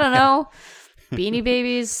 I don't know, Beanie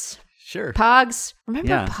Babies. Sure. Pogs.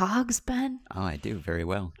 Remember Pogs, Ben? Oh, I do very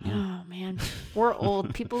well. Yeah. Oh, man. We're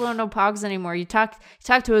old. People don't know Pogs anymore. You talk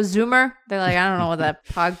to a Zoomer, they're like, I don't know what that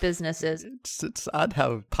Pog business is. It's odd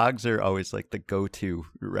how Pogs are always like the go-to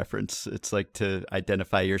reference. It's like to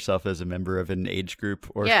identify yourself as a member of an age group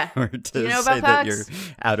or to say that you're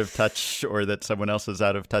out of touch or that someone else is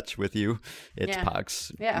out of touch with you. It's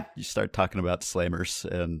Pogs. Yeah. You start talking about slammers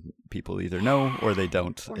and people either know or they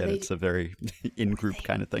don't. It's a very in-group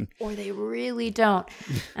kind of thing. Or they really don't.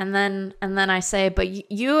 And then I say,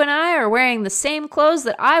 but you and I are wearing the same clothes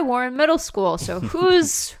that I wore in middle school. So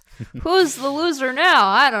who's the loser now?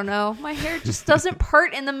 I don't know. My hair just doesn't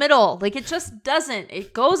part in the middle. Like it just doesn't.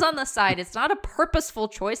 It goes on the side. It's not a purposeful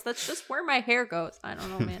choice. That's just where my hair goes. I don't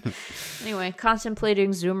know, man. Anyway,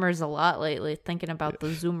 contemplating Zoomers a lot lately, thinking about the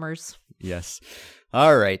Zoomers. Yes.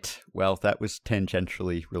 All right. Well, that was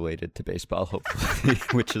tangentially related to baseball, hopefully,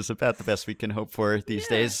 which is about the best we can hope for these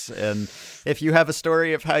days. And if you have a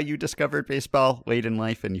story of how you discovered baseball late in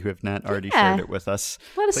life and you have not already shared it with us,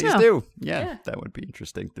 please do. Yeah, that would be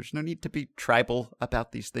interesting. There's no need to be tribal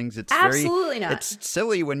about these things. It's absolutely not. It's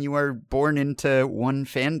silly when you are born into one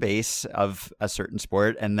fan base of a certain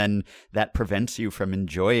sport and then that prevents you from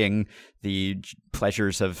enjoying the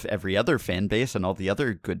pleasures of every other fan base and all the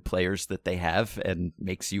other good players that they have and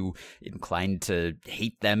makes you inclined to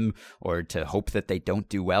hate them or to hope that they don't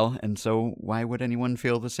do well. And so why would anyone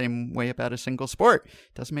feel the same way about a single sport?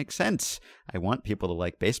 It doesn't make sense. I want people to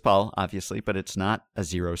like baseball, obviously, but it's not a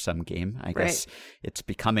zero-sum game. I guess it's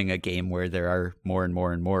becoming a game where there are more and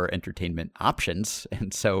more and more entertainment options.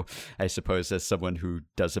 And so I suppose as someone who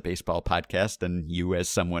does a baseball podcast and you as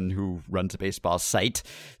someone who runs a baseball site,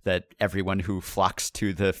 that everyone who flocks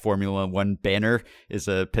to the Formula One banner is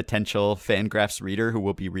a potential Fangraphs reader who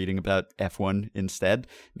will be reading about F1 instead.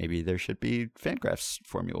 Maybe there should be Fangraphs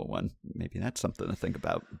Formula One. Maybe that's something to think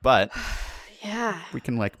about. But we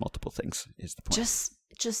can like multiple things is the point.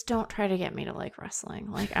 Just don't try to get me to like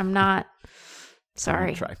wrestling. Like I'm not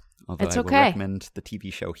sorry. Try. Although it's I okay. will recommend the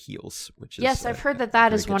TV show Heels, which is yes, I've heard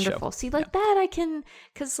that is wonderful. Show. See, like that I can,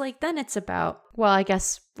 because like then it's about, well, I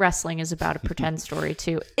guess wrestling is about a pretend story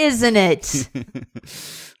too, isn't it?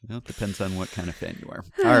 Well, it depends on what kind of fan you are.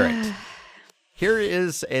 All right. Here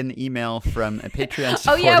is an email from a Patreon supporter.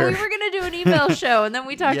 Oh, yeah, we were going to do an email show, and then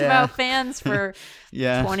we talked about fans for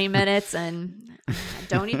 20 minutes, and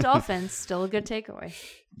don't eat dolphins. Still a good takeaway.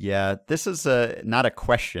 Yeah, this is not a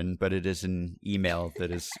question, but it is an email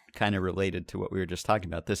that is kind of related to what we were just talking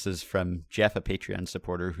about. This is from Jeff, a Patreon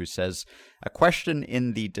supporter, who says, a question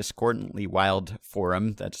in the Discordantly Wild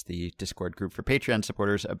forum, that's the Discord group for Patreon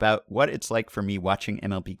supporters, about what it's like for me watching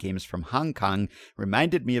MLB games from Hong Kong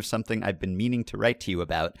reminded me of something I've been meaning to write to you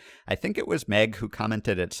about. I think it was Meg who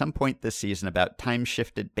commented at some point this season about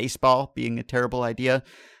time-shifted baseball being a terrible idea.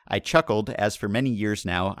 I chuckled, as for many years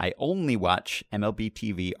now, I only watch MLB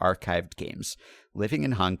TV archived games. Living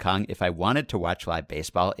in Hong Kong, if I wanted to watch live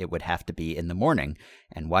baseball, it would have to be in the morning.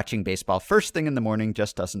 And watching baseball first thing in the morning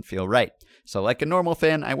just doesn't feel right. So like a normal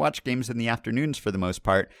fan, I watch games in the afternoons for the most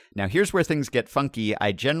part. Now here's where things get funky.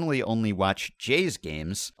 I generally only watch Jays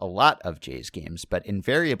games, a lot of Jays games, but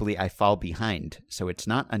invariably I fall behind. So it's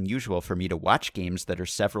not unusual for me to watch games that are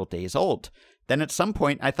several days old. Then at some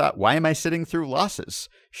point, I thought, why am I sitting through losses?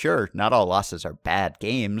 Sure, not all losses are bad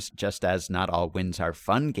games, just as not all wins are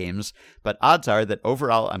fun games, but odds are that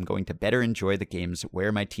overall I'm going to better enjoy the games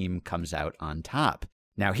where my team comes out on top.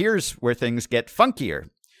 Now here's where things get funkier.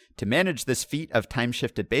 To manage this feat of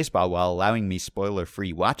time-shifted baseball while allowing me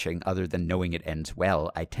spoiler-free watching other than knowing it ends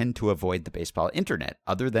well, I tend to avoid the baseball internet.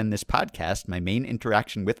 Other than this podcast, my main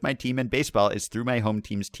interaction with my team in baseball is through my home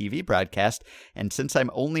team's TV broadcast, and since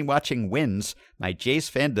I'm only watching wins, my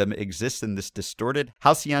Jays fandom exists in this distorted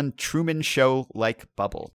halcyon Truman Show-like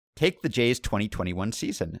bubble. Take the Jays 2021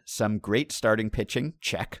 season. Some great starting pitching,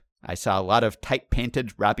 check. I saw a lot of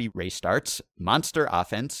tight-panted Robbie Ray starts. Monster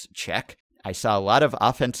offense, check. I saw a lot of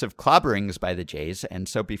offensive clobberings by the Jays, and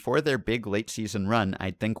so before their big late-season run,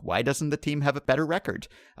 I'd think, why doesn't the team have a better record?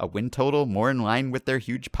 A win total more in line with their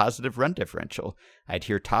huge positive run differential. I'd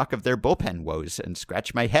hear talk of their bullpen woes and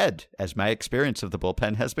scratch my head, as my experience of the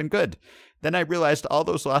bullpen has been good. Then I realized all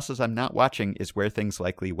those losses I'm not watching is where things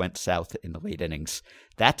likely went south in the late innings.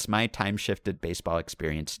 That's my time-shifted baseball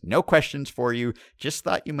experience. No questions for you. Just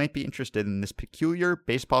thought you might be interested in this peculiar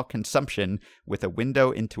baseball consumption with a window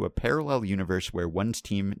into a parallel universe where one's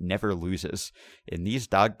team never loses. In these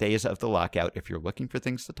dog days of the lockout, if you're looking for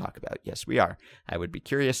things to talk about, yes, we are. I would be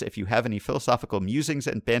curious if you have any philosophical musings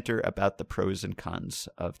and banter about the pros and cons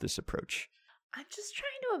of this approach. I'm just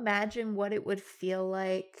trying to imagine what it would feel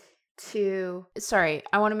like to... Sorry,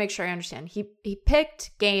 I want to make sure I understand. He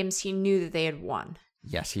picked games he knew that they had won.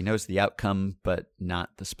 Yes, he knows the outcome, but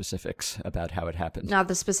not the specifics about how it happened. Not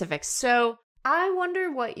the specifics. So I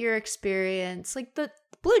wonder what your experience... Like, the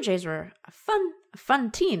Blue Jays were a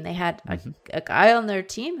fun team. They had a guy on their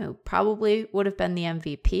team who probably would have been the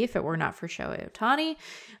MVP if it were not for Shohei Ohtani.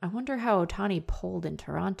 I wonder how Ohtani polled in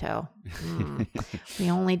Toronto.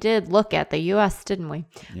 We only did look at the U.S., didn't we?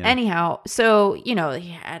 Yeah. Anyhow, so, you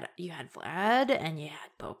had Vlad, and you had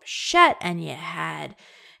Bo Bichette, and you had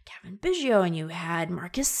Kevin Biggio, and you had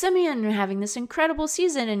Marcus Semien having this incredible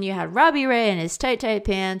season, and you had Robbie Ray and his tight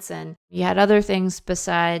pants, and you had other things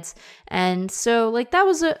besides. And so, like, that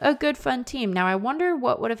was a good, fun team. Now, I wonder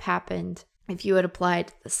what would have happened if you had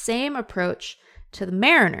applied the same approach to the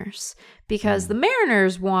Mariners, because the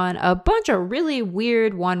Mariners won a bunch of really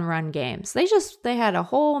weird one-run games. They had a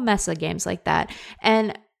whole mess of games like that.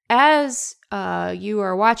 And as you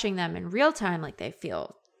are watching them in real time, like, they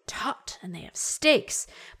feel taut and they have stakes.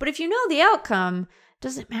 But if you know the outcome,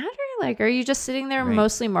 does it matter? Like, are you just sitting there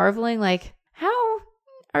mostly marveling, like, how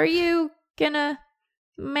are you gonna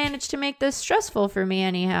manage to make this stressful for me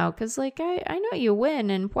anyhow? Because, like, I know you win,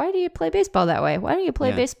 and why do you play baseball that way? Why don't you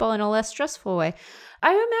play baseball in a less stressful way? I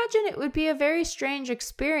imagine it would be a very strange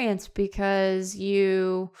experience, because do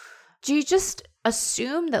you just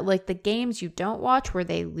assume that, like, the games you don't watch where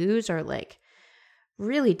they lose are, like,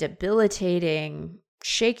 really debilitating,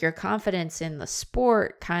 shake your confidence in the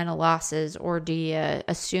sport kind of losses, or do you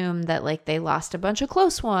assume that, like, they lost a bunch of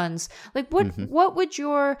close ones? Like, what would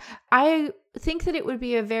I think that it would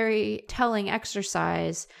be a very telling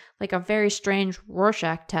exercise, like a very strange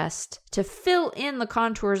Rorschach test, to fill in the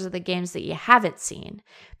contours of the games that you haven't seen,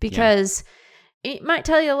 because it might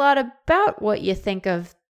tell you a lot about what you think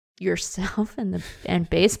of yourself and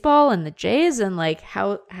baseball and the Jays, and, like,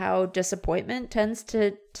 how disappointment tends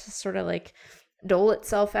to sort of, like, dole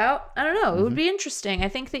itself out. I don't know. It would be interesting. I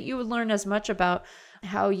think that you would learn as much about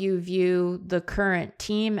how you view the current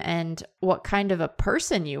team and what kind of a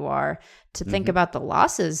person you are to think about the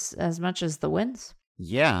losses as much as the wins.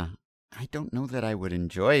 Yeah. I don't know that I would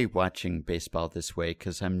enjoy watching baseball this way,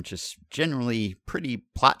 because I'm just generally pretty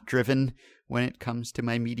plot-driven when it comes to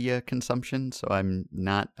my media consumption. So I'm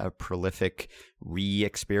not a prolific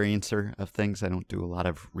re-experiencer of things. I don't do a lot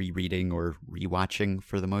of rereading or rewatching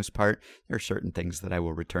for the most part. There are certain things that I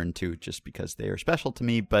will return to just because they are special to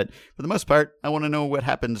me. But for the most part, I want to know what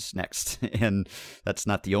happens next. And that's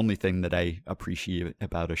not the only thing that I appreciate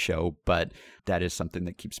about a show, but that is something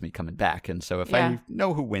that keeps me coming back. And so if I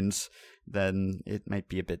know who wins, then it might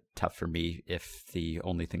be a bit tough for me if the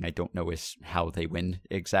only thing I don't know is how they win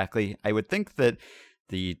exactly. I would think that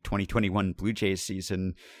the 2021 Blue Jays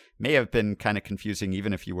season may have been kind of confusing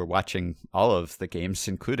even if you were watching all of the games,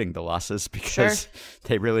 including the losses, because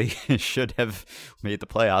they really should have made the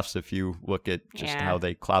playoffs if you look at just how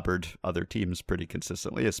they clobbered other teams pretty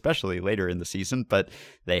consistently, especially later in the season. But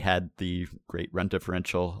they had the great run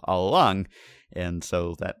differential all along. And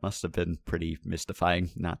so that must have been pretty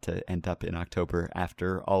mystifying not to end up in October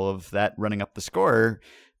after all of that running up the score.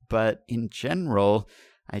 But in general,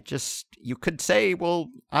 you could say, well,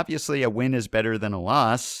 obviously a win is better than a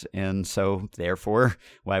loss. And so therefore,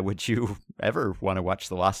 why would you ever want to watch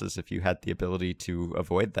the losses if you had the ability to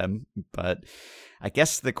avoid them? But I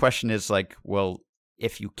guess the question is, like, well,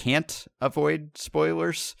 if you can't avoid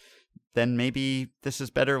spoilers, then maybe this is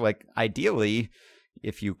better. Like, ideally,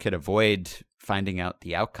 if you could avoid finding out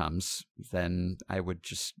the outcomes, then I would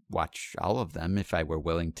just watch all of them if I were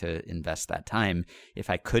willing to invest that time. If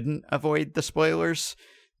I couldn't avoid the spoilers,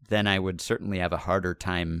 then I would certainly have a harder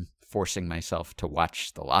time forcing myself to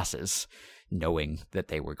watch the losses, knowing that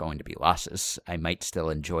they were going to be losses. I might still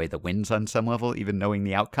enjoy the wins on some level, even knowing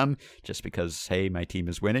the outcome, just because, hey, my team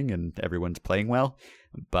is winning and everyone's playing well.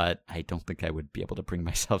 but I don't think I would be able to bring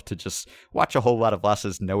myself to just watch a whole lot of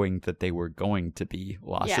losses knowing that they were going to be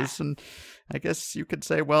losses. Yeah. And I guess you could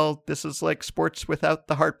say, well, this is like sports without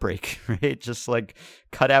the heartbreak, right? Just like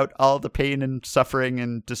cut out all the pain and suffering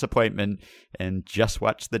and disappointment and just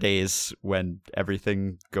watch the days when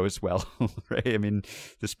everything goes well, right? I mean,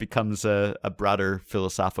 this becomes a broader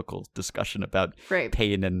philosophical discussion about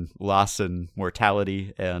pain and loss and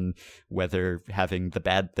mortality, and whether having the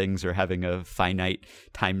bad things or having a finite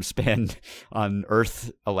time span on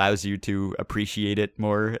Earth allows you to appreciate it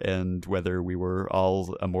more, and whether we were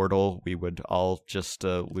all immortal, we would all just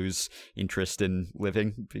lose interest in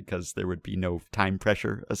living because there would be no time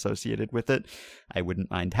pressure associated with it. I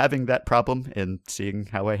wouldn't mind having that problem and seeing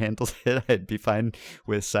how I handled it. I'd be fine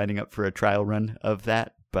with signing up for a trial run of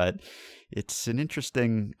that, but it's an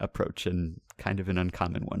interesting approach and kind of an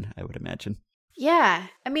uncommon one, I would imagine. Yeah.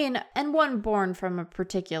 I mean, and one born from a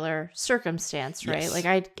particular circumstance, right? Yes.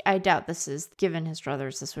 Like, I doubt this is, given his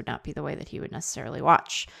druthers, this would not be the way that he would necessarily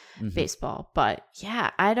watch baseball. But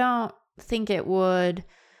yeah, I don't think it would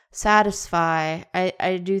satisfy.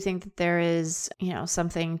 I do think that there is,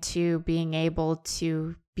 something to being able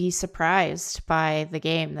to be surprised by the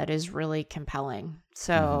game that is really compelling.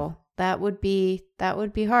 So that would be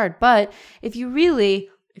hard. But if you really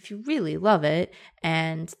love it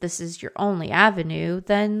and this is your only avenue,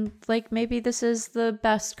 then like maybe this is the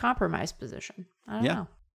best compromise position. I don't know.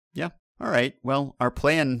 Yeah. All right. Well, our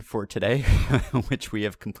plan for today, which we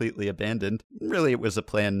have completely abandoned, really it was a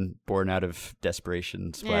plan born out of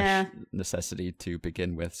desperation / necessity to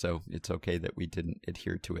begin with. So it's okay that we didn't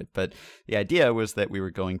adhere to it. But the idea was that we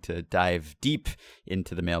were going to dive deep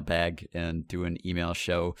into the mailbag and do an email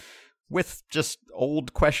show with just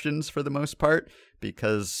old questions for the most part,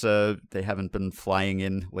 because they haven't been flying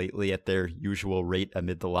in lately at their usual rate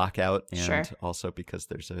amid the lockout, and also because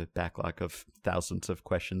there's a backlog of thousands of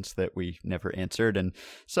questions that we never answered. And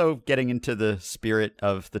so getting into the spirit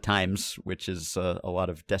of the times, which is a lot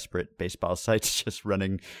of desperate baseball sites just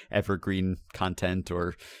running evergreen content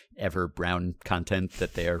or ever brown content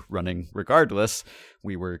that they are running regardless,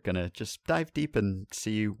 we were going to just dive deep and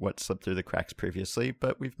see what slipped through the cracks previously.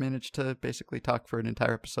 But we've managed to basically talk for an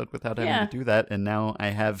entire episode without having to do that. And now I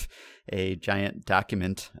have a giant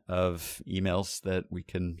document of emails that we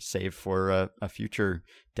can save for a future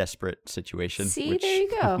desperate situation. See, which there you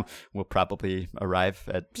go. will probably arrive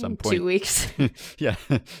at some point. 2 weeks. Yeah,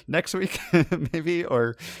 next week maybe,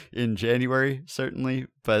 or in January certainly.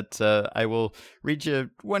 But I will read you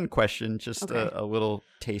one question, just a little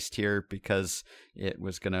taste here, because it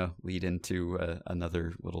was going to lead into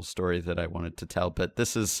another little story that I wanted to tell. But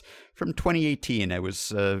this is from 2018. I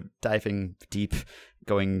was diving deep,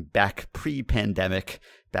 going back pre-pandemic,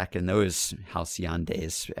 back in those halcyon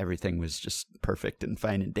days. Everything was just perfect and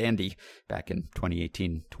fine and dandy back in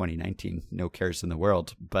 2018, 2019, no cares in the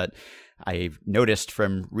world. But I noticed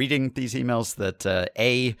from reading these emails that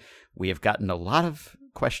we have gotten a lot of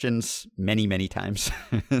questions many, many times.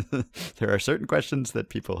 There are certain questions that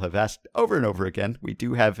people have asked over and over again. We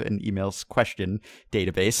do have an emails question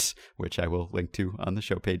database, which I will link to on the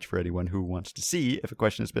show page for anyone who wants to see if a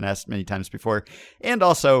question has been asked many times before. And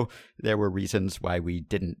also, there were reasons why we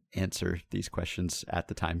didn't answer these questions at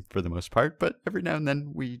the time for the most part, but every now and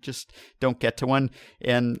then we just don't get to one.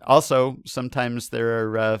 And also, sometimes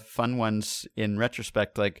there are fun ones in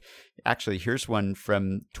retrospect, like actually, here's one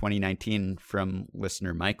from 2019 from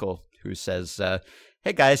listener Michael, who says,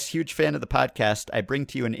 hey guys, huge fan of the podcast. I bring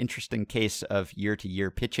to you an interesting case of year-to-year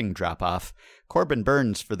pitching drop-off. Corbin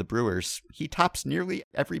Burns for the Brewers. He tops nearly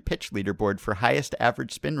every pitch leaderboard for highest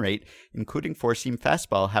average spin rate, including four-seam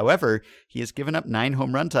fastball. However, he has given up 9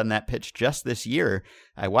 home runs on that pitch just this year.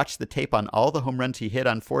 I watched the tape on all the home runs he hit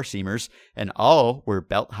on four-seamers, and all were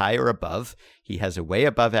belt high or above. He has a way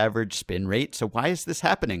above average spin rate, so why is this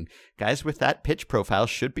happening? Guys with that pitch profile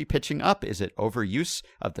should be pitching up. Is it overuse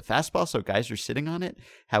of the fastball, so guys are sitting on it?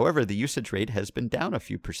 However, the usage rate has been down a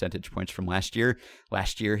few percentage points from last year.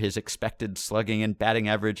 Last year, his expected slugging and batting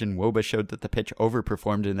average in WOBA showed that the pitch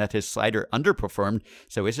overperformed and that his slider underperformed.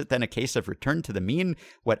 So is it then a case of return to the mean?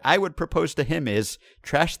 What I would propose to him is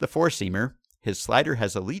trash the four-seamer. His slider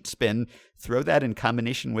has elite spin. Throw that in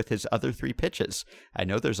combination with his other 3 pitches. I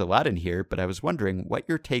know there's a lot in here, but I was wondering what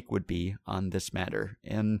your take would be on this matter.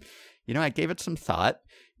 And, I gave it some thought,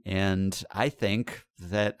 and I think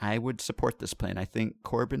that I would support this plan. I think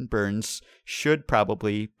Corbin Burns should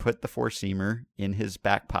probably put the four-seamer in his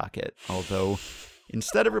back pocket. Although,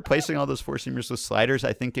 instead of replacing all those four-seamers with sliders,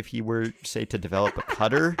 I think if he were, say, to develop a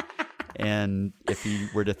cutter, and if he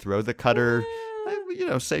were to throw the cutter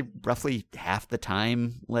say roughly half the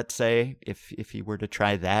time, let's say, if he were to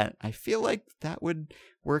try that, I feel like that would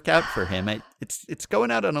work out for him. It's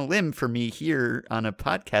going out on a limb for me here on a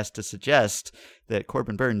podcast to suggest that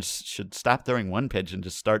Corbin Burnes should stop throwing one pitch and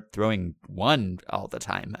just start throwing one all the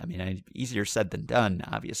time. I mean, easier said than done,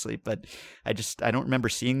 obviously, but I don't remember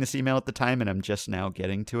seeing this email at the time, and I'm just now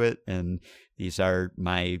getting to it. And these are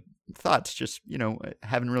my thoughts. Just,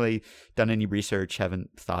 haven't really done any research,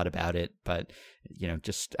 haven't thought about it, but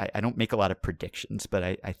I don't make a lot of predictions, but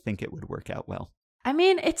I think it would work out well. I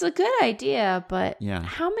mean, it's a good idea, but yeah.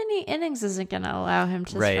 How many innings is it going to allow him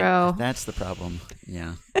to right. throw? That's the problem.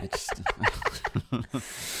 Yeah.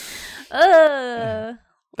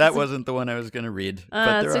 That wasn't the one I was going to read.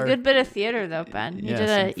 But it's a good bit of theater, though, Ben. You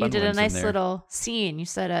did a nice little little scene. You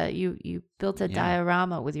said you built a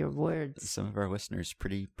diorama with your words. Some of our listeners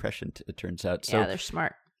pretty prescient, it turns out. So, yeah, they're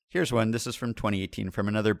smart. Here's one. This is from 2018 from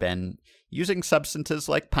another Ben. Using substances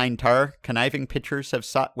like pine tar, conniving pitchers have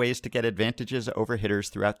sought ways to get advantages over hitters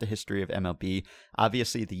throughout the history of MLB.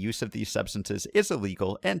 Obviously, the use of these substances is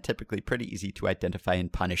illegal and typically pretty easy to identify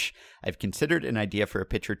and punish. I've considered an idea for a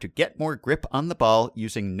pitcher to get more grip on the ball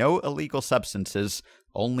using no illegal substances,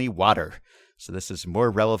 only water. So this is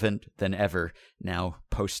more relevant than ever now,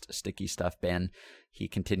 post-sticky stuff ban. He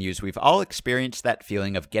continues, we've all experienced that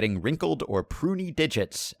feeling of getting wrinkled or pruny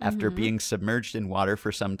digits after being submerged in water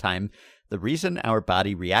for some time. The reason our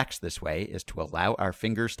body reacts this way is to allow our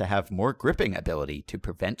fingers to have more gripping ability to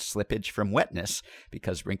prevent slippage from wetness,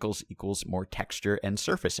 because wrinkles equals more texture and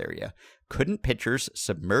surface area. Couldn't pitchers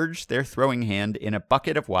submerge their throwing hand in a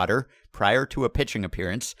bucket of water prior to a pitching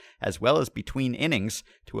appearance, as well as between innings,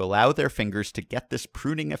 to allow their fingers to get this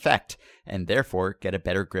pruning effect and therefore get a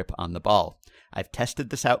better grip on the ball? I've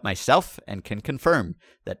tested this out myself and can confirm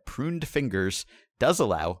that pruned fingers does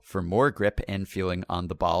allow for more grip and feeling on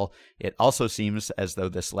the ball. It also seems as though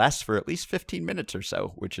this lasts for at least 15 minutes or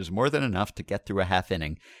so, which is more than enough to get through a half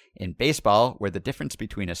inning. In baseball, where the difference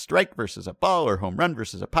between a strike versus a ball or home run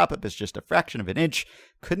versus a pop-up is just a fraction of an inch,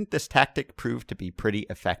 couldn't this tactic prove to be pretty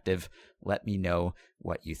effective? Let me know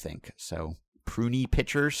what you think. So, pruny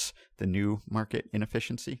pitchers, the new market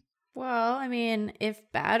inefficiency. Well, I mean, if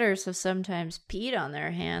batters have sometimes peed on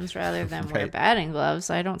their hands rather than wear batting gloves,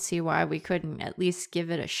 I don't see why we couldn't at least give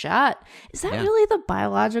it a shot. Is that really the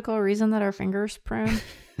biological reason that our fingers prune?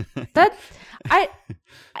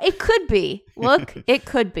 It could be. Look, it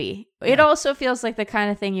could be. It also feels like the kind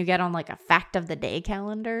of thing you get on like a fact of the day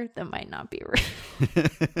calendar that might not be real.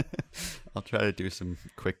 I'll try to do some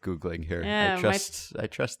quick Googling here. Yeah, I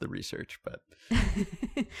trust the research, but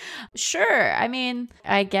sure. I mean,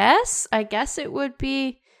 I guess it would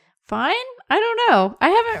be fine. I don't know. I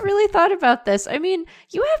haven't really thought about this. I mean,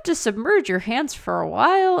 you have to submerge your hands for a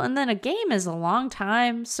while, and then a game is a long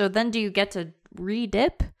time. So then do you get to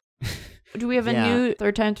re-dip? Do we have a new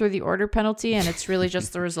third time through the order penalty, and it's really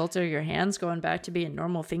just the result of your hands going back to being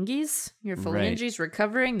normal fingies? Your phalanges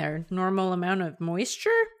recovering their normal amount of moisture?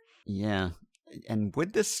 Yeah. And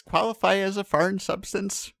would this qualify as a foreign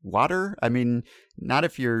substance? Water? I mean, not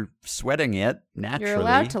if you're sweating it, naturally. You're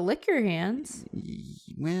allowed to lick your hands.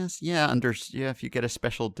 Well, if you get a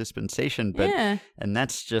special dispensation, but and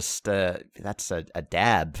that's just that's a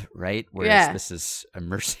dab, right? Whereas this is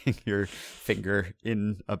immersing your finger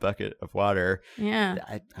in a bucket of water. Yeah.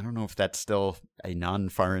 I don't know if that's still a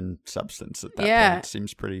non-foreign substance at that point. It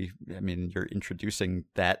seems pretty, I mean, you're introducing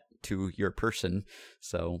that to your person,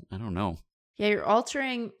 so I don't know. Yeah, you're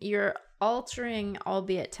altering,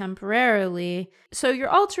 albeit temporarily. So you're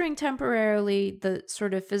altering temporarily the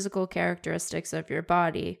sort of physical characteristics of your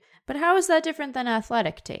body. But how is that different than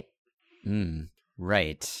athletic tape?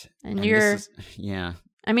 Right. And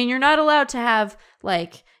I mean, you're not allowed to have,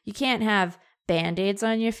 you can't have Band-Aids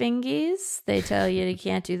on your fingies. They tell you you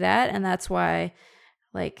can't do that. And that's why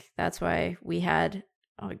we had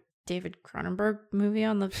David Cronenberg movie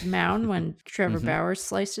on the mound when Trevor Bauer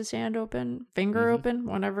sliced his hand open, finger open,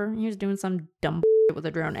 whatever. He was doing some dumb with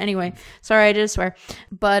a drone. Anyway, sorry, I did swear.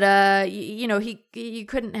 But, he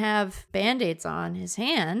couldn't have Band-Aids on his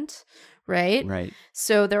hand, right? Right.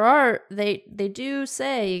 So they do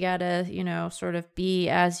say you gotta, sort of be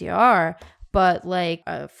as you are. But like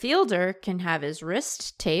a fielder can have his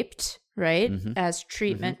wrist taped, right, as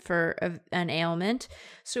treatment for an ailment.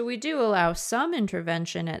 So we do allow some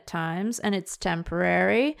intervention at times, and it's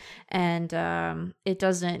temporary, and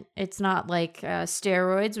it's not like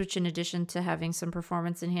steroids, which in addition to having some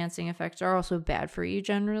performance enhancing effects are also bad for you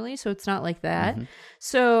generally. So it's not like that.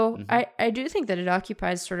 So I do think that it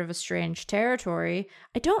occupies sort of a strange territory.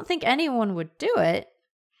 I don't think anyone would do it.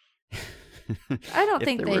 I don't if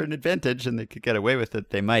think there were an advantage and they could get away with it,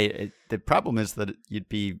 they might. The problem is that you'd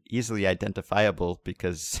be easily identifiable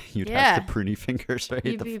because you'd have the pruny fingers,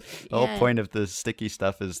 right? The whole point of the sticky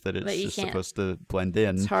stuff is that it's just supposed to blend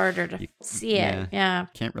in. It's harder to see it. Yeah.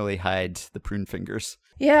 Can't really hide the prune fingers.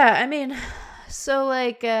 Yeah, I mean, so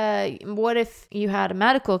like, what if you had a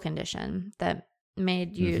medical condition that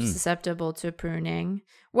made you susceptible to pruning?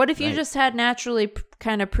 What if you just had naturally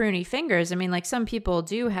kind of pruny fingers? I mean, like some people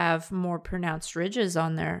do have more pronounced ridges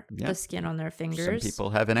on the skin on their fingers. Some people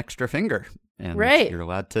have an extra finger, and you're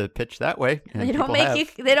allowed to pitch that way. They don't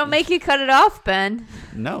make you cut it off, Ben.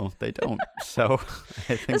 No, they don't. So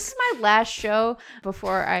I think this is my last show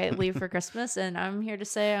before I leave for Christmas, and I'm here to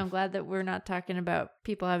say I'm glad that we're not talking about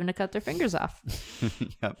people having to cut their fingers off.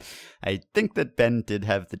 Yep. I think that Ben did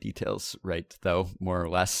have the details right, though, more or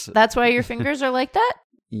less. That's why your fingers are like that?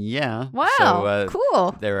 Yeah. Wow. So,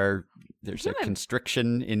 cool. There's a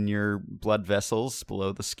constriction in your blood vessels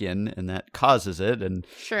below the skin, and that causes it, and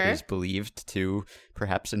is believed to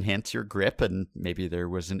perhaps enhance your grip, and maybe there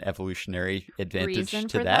was an evolutionary advantage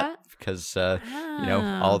to that because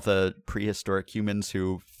all the prehistoric humans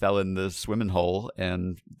who fell in the swimming hole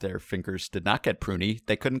and their fingers did not get pruny,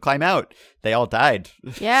 they couldn't climb out. They all died.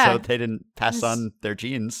 Yeah. So they didn't pass on their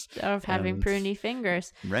genes of having pruny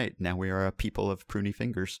fingers. Right. Now we are a people of pruny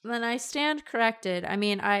fingers. Then I stand corrected. I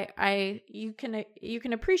mean, you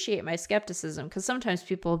can appreciate my skepticism because sometimes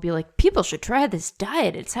people will be like, people should try this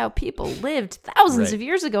diet. It's how people lived thousands of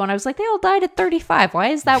years ago. And I was like, they all died at 35. Why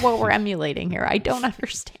is that what we're emulating here? I don't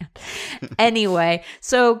understand. Anyway,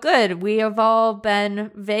 so good. We have all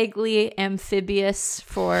been vaguely amphibious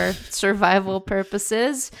for survival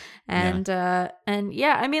purposes. And I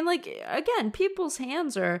mean, like, again, people's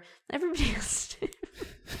hands are, everybody else.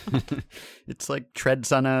 It's like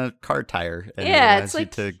treads on a car tire and it allows you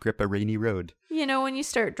to grip a rainy road. You know, when you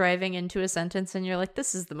start driving into a sentence and you're like,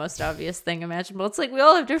 this is the most obvious thing imaginable. It's like we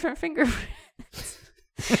all have different fingerprints.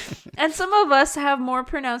 And some of us have more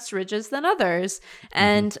pronounced ridges than others.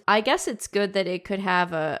 And I guess it's good that it could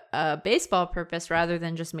have a baseball purpose rather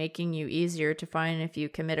than just making you easier to find if you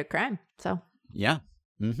commit a crime. So yeah.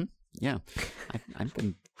 Yeah. I've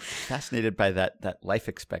been fascinated by that life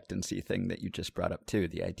expectancy thing that you just brought up too.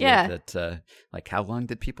 The idea that like how long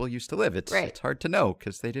did people used to live? It's hard to know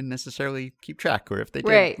because they didn't necessarily keep track, or if they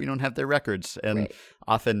did, we don't have their records. And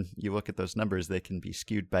often you look at those numbers, they can be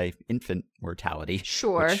skewed by infant mortality,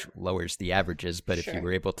 which lowers the averages. But if you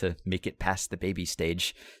were able to make it past the baby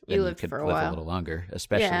stage, then you could live a little longer,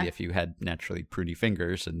 especially if you had naturally pruny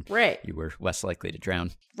fingers and you were less likely to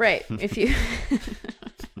drown. Right. If you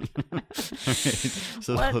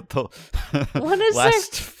So what is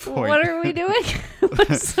last point. What are we doing?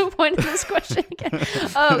 What's the point of this question again?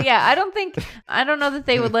 Oh yeah, I don't know that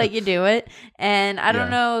they would let you do it, and I don't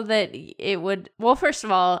know that it would. Well, first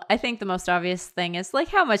of all, I think the most obvious thing is like,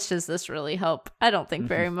 how much does this really help? I don't think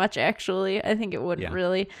very much actually. I think it wouldn't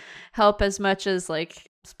really help as much as like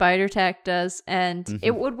spider tack does, and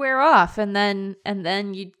it would wear off, and then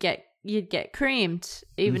you'd get creamed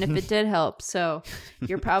even if it did help. So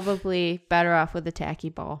you're probably better off with a tacky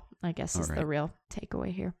ball, I guess is the real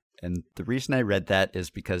takeaway here. And the reason I read that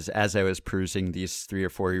is because as I was perusing these 3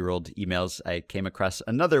 or 4-year-old emails, I came across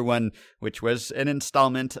another one, which was an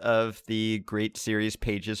installment of the great series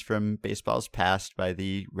Pages from Baseball's Past by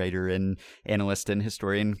the writer and analyst and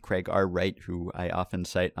historian Craig R. Wright, who I often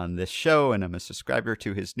cite on this show, and I'm a subscriber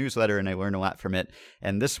to his newsletter, and I learn a lot from it.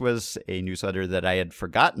 And this was a newsletter that I had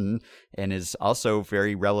forgotten and is also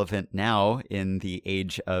very relevant now in the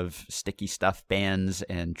age of sticky stuff bans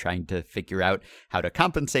and trying to figure out how to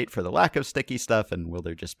compensate for the lack of sticky stuff, and will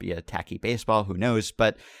there just be a tacky baseball? Who knows?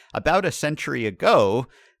 But about a century ago,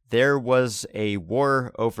 there was a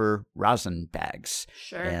war over rosin bags.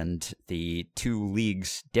 And the two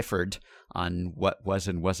leagues differed on what was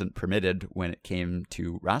and wasn't permitted when it came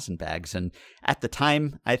to rosin bags. And at the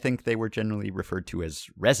time, I think they were generally referred to as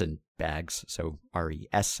resin bags, so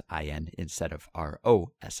R-E-S-I-N instead of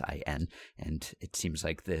R-O-S-I-N. And it seems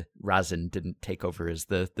like the rosin didn't take over as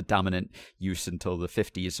the dominant use until the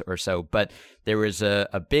 50s or so. But there was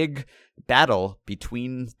a big battle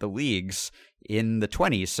between the leagues in the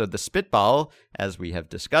 20s. So the spitball, as we have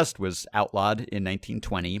discussed, was outlawed in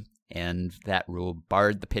 1920. And that rule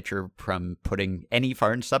barred the pitcher from putting any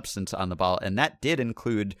foreign substance on the ball. And that did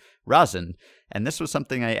include rosin. And this was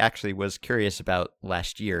something I actually was curious about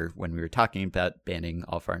last year when we were talking about banning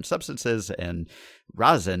all foreign substances and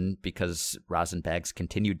rosin because rosin bags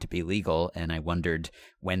continued to be legal, and I wondered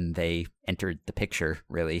when they entered the picture,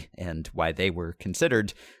 really, and why they were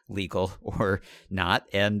considered legal or not.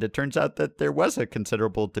 And it turns out that there was a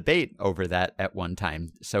considerable debate over that at one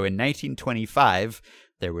time. So in 1925,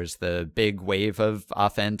 there was the big wave of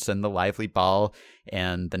offense and the lively ball,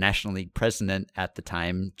 and the National League president at the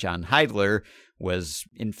time, John Heidler, was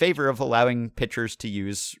in favor of allowing pitchers to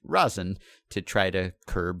use rosin to try to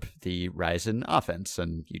curb the rise in offense.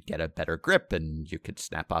 And you'd get a better grip and you could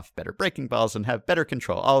snap off better breaking balls and have better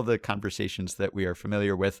control. All the conversations that we are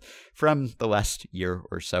familiar with from the last year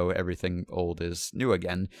or so. Everything old is new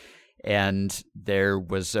again. And there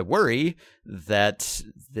was a worry that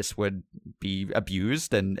this would be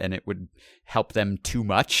abused and it would help them too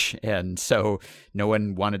much. And so no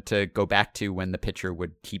one wanted to go back to when the pitcher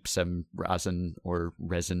would keep some rosin or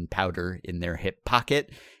resin powder in their hip pocket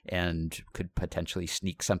and could potentially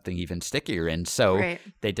sneak something even stickier in. So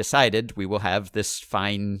They decided we will have this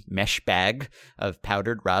fine mesh bag of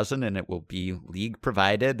powdered rosin and it will be league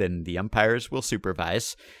provided and the umpires will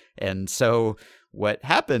supervise. And so what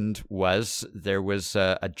happened was there was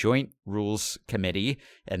a joint rules committee,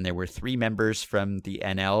 and there were 3 members from the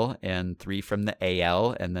NL and 3 from the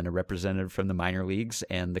AL, and then a representative from the minor leagues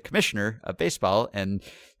and the commissioner of baseball. And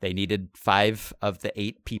they needed 5 of the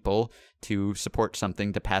 8 people to support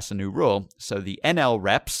something to pass a new rule. So the NL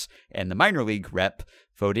reps and the minor league rep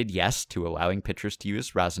voted yes to allowing pitchers to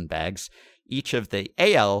use rosin bags. Each of the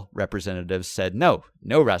AL representatives said no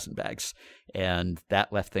rosin bags. And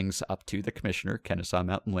that left things up to the commissioner, Kennesaw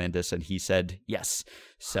Mountain Landis, and he said yes.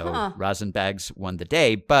 So rosin bags won the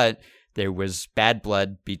day, but there was bad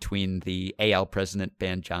blood between the AL president,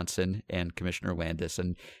 Ban Johnson, and Commissioner Landis.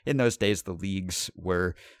 And in those days, the leagues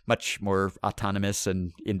were much more autonomous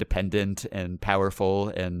and independent and powerful,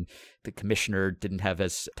 and the commissioner didn't have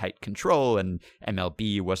as tight control, and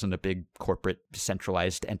MLB wasn't a big corporate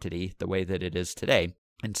centralized entity the way that it is today.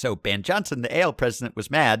 And so Ban Johnson, the AL president,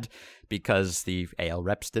 was mad because the AL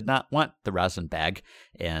reps did not want the rosin bag,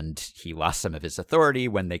 and he lost some of his authority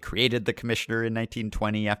when they created the commissioner in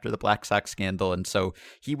 1920 after the Black Sox scandal. And so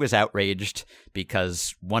he was outraged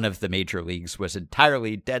because one of the major leagues was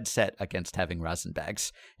entirely dead set against having rosin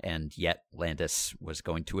bags, and yet Landis was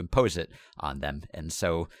going to impose it on them. And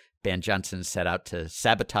so Ban Johnson set out to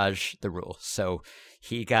sabotage the rule. So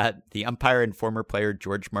he got the umpire and former player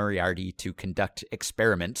George Moriarty to conduct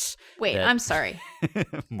experiments. Wait, I'm sorry.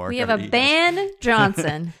 We have a Ban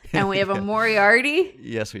Johnson and we have a Moriarty?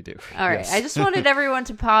 Yes, we do. All right. Yes. I just wanted everyone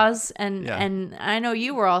to pause and I know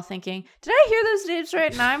you were all thinking, did I hear those names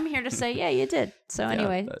right? And I'm here to say, yeah, you did. So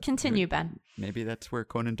anyway, continue, Ben. Maybe that's where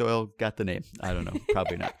Conan Doyle got the name. I don't know.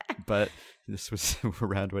 Probably not. But this was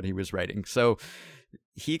around when he was writing. So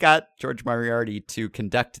he got George Moriarty to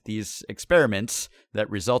conduct these experiments that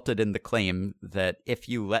resulted in the claim that if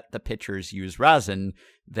you let the pitchers use rosin,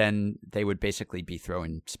 then they would basically be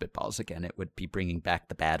throwing spitballs again. It would be bringing back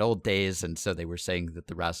the bad old days. And so they were saying that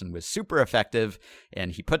the rosin was super effective.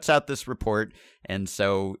 And he puts out this report. And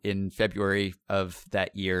so in February of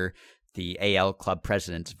that year, the AL club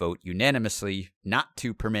presidents vote unanimously not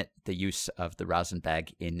to permit the use of the rosin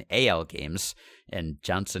bag in AL games. And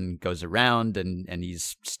Johnson goes around and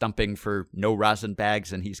he's stumping for no rosin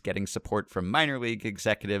bags, and he's getting support from minor league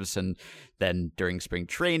executives. And then during spring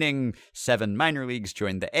training, 7 minor leagues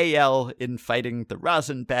joined the AL in fighting the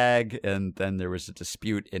rosin bag. And then there was a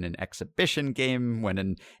dispute in an exhibition game when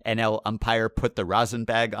an NL umpire put the rosin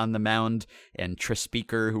bag on the mound, and Tris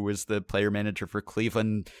Speaker, who was the player manager for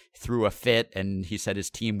Cleveland, threw a fit, and he said his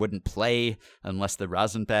team wouldn't play unless the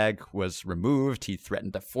rosin bag was removed. He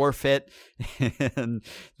threatened to forfeit. And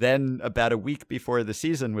then about a week before the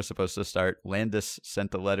season was supposed to start, Landis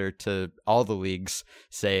sent a letter to all the leagues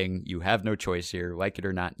saying, you have no choice here. Like it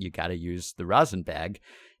or not, you got to use the rosin bag.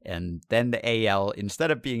 And then the AL, instead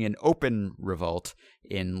of being an open revolt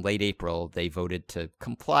in late April, they voted to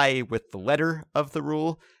comply with the letter of the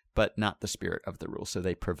rule, but not the spirit of the rule. So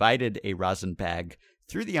they provided a rosin bag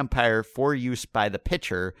through the umpire for use by the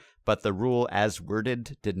pitcher, but the rule as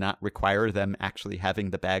worded did not require them actually having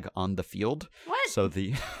the bag on the field. What? So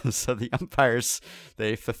the umpires,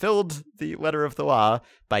 they fulfilled the letter of the law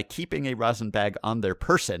by keeping a rosin bag on their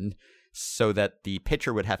person so that the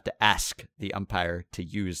pitcher would have to ask the umpire to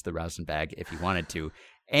use the rosin bag if he wanted to.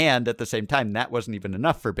 And at the same time, that wasn't even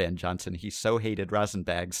enough for Ban Johnson. He so hated rosin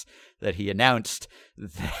bags that he announced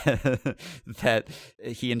that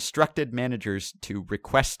he instructed managers to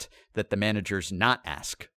request that the managers not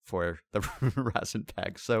ask for the rosin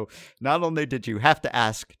bag. So not only did you have to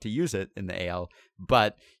ask to use it in the AL,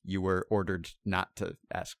 but you were ordered not to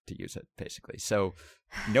ask to use it, basically. So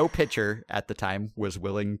no pitcher at the time was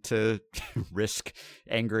willing to risk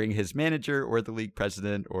angering his manager or the league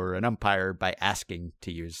president or an umpire by asking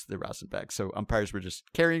to use the rosin bag. So umpires were just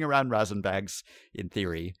carrying around rosin bags in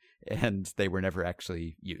theory, and they were never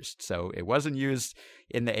actually used. So it wasn't used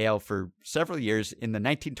in the AL for several years. In the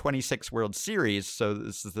 1926 World Series, so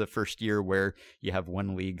this is the first year where you have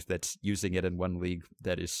one league that's using it and one league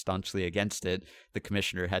that is staunchly against it, the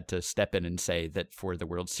commissioner had to step in and say that for the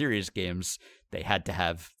World Series games, they had to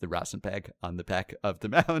have the rosin bag on the back of the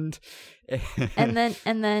mound. and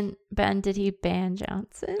then Ben, did he ban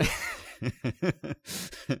Johnson?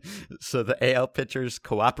 So the AL pitchers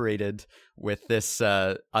cooperated with this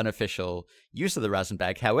unofficial use of the rosin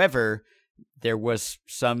bag. However, there was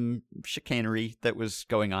some chicanery that was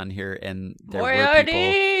going on here, and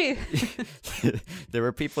there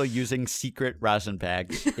were people using secret rosin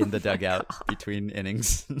bags in the dugout between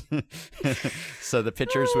innings. So the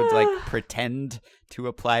pitchers would like pretend to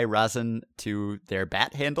apply rosin to their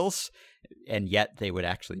bat handles, and yet they would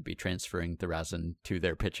actually be transferring the rosin to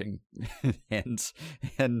their pitching hands.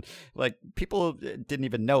 And like people didn't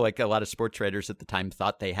even know, like a lot of sports writers at the time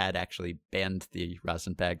thought they had actually banned the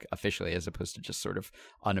rosin bag officially as opposed to just sort of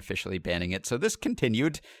unofficially banning it. So this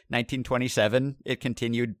continued. 1927, it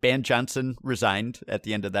continued. Ban Johnson resigned at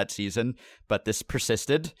the end of that season, but this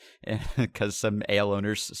persisted because some AL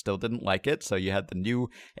owners still didn't like it. So you had the new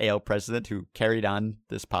AL president who carried on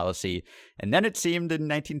this policy. And then it seemed in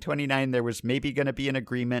 1929 there was maybe going to be an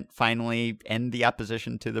agreement finally end the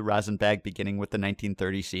opposition to the rosin bag beginning with the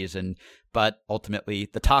 1930 season, but ultimately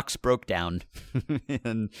the talks broke down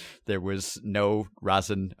and there was no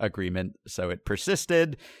rosin agreement, so it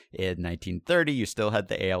persisted. In 1930 you still had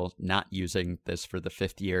the AL not using this for the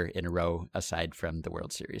fifth year in a row aside from the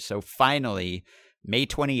World Series. So finally, May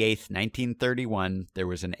 28th, 1931, there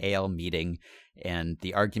was an AL meeting, and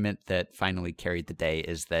the argument that finally carried the day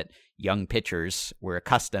is that young pitchers were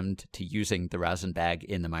accustomed to using the rosin bag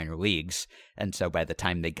in the minor leagues, and so by the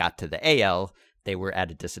time they got to the AL, they were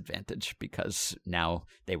at a disadvantage because now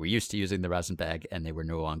they were used to using the rosin bag and they were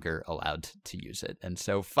no longer allowed to use it. And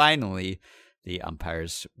so finally, the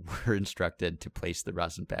umpires were instructed to place the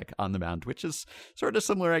rosin bag on the mound, which is sort of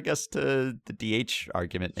similar, I guess, to the DH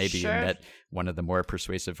argument, maybe, Sure. in that one of the more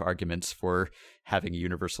persuasive arguments for having a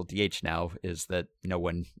universal DH now is that no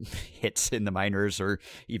one hits in the minors or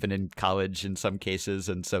even in college in some cases,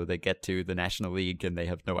 and so they get to the National League and they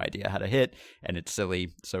have no idea how to hit, and it's silly.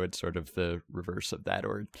 So it's sort of the reverse of that,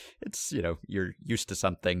 or it's, you know, you're used to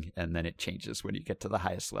something and then it changes when you get to the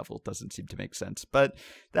highest level. It doesn't seem to make sense, but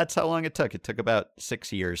that's how long it took. It took about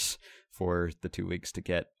 6 years for the two leagues to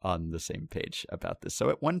get on the same page about this. So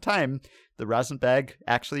at one time, the rosin bag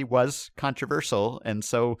actually was controversial. And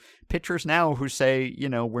so pitchers now who say, you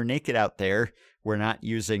know, we're naked out there, we're not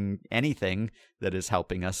using anything that is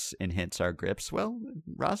helping us enhance our grips. Well,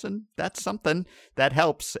 rosin, that's something that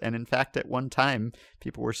helps. And in fact, at one time,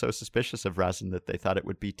 people were so suspicious of rosin that they thought it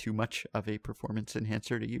would be too much of a performance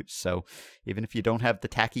enhancer to use. So even if you don't have the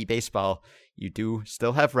tacky baseball, you do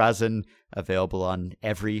still have rosin available on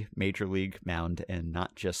every major league mound and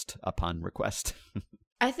not just upon request.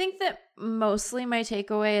 I think that mostly my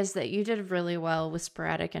takeaway is that you did really well with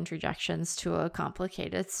sporadic interjections to a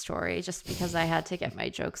complicated story just because I had to get my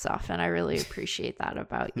jokes off, and I really appreciate that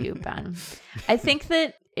about you, Ben. I think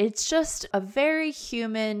that it's just a very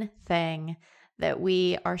human thing that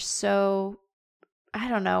we are so, I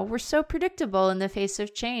don't know, we're so predictable in the face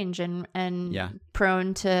of change and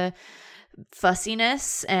prone to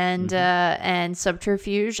fussiness and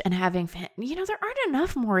subterfuge and having there aren't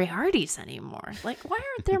enough Moriartys anymore. Like, why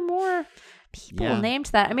aren't there more people named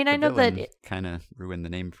that? I mean, I know that it kind of ruined the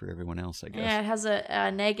name for everyone else, I guess. Yeah, it has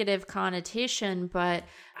a negative connotation, but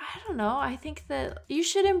I don't know. I think that you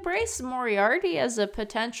should embrace Moriarty as a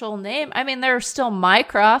potential name. I mean, there are still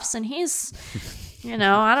Mycrofts, and he's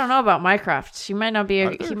I don't know about Mycroft. He might not be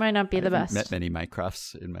the best. Met many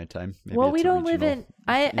Mycrofts in my time. Maybe well, we don't live in.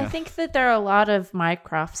 I think that there are a lot of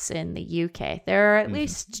Mycrofts in the UK. There are at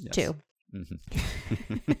least two.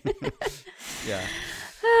 Mm-hmm. Yeah.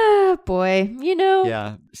 Ah, boy.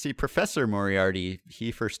 Yeah. See, Professor Moriarty,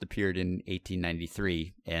 he first appeared in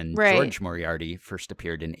 1893, and George Moriarty first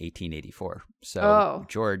appeared in 1884. So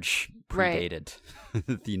George predated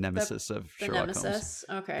the nemesis of Sherlock Holmes.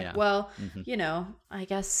 Okay. Yeah. Well, I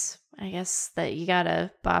guess that you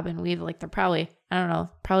gotta bob and weave. Like, they're probably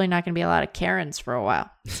not going to be a lot of Karens for a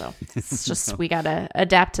while. So it's just we gotta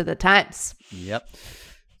adapt to the times. Yep.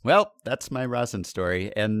 Well, that's my rosin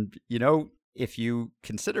story, and if you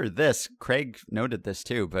consider this, Craig noted this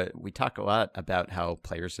too, but we talk a lot about how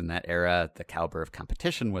players in that era, the caliber of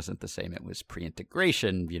competition wasn't the same. It was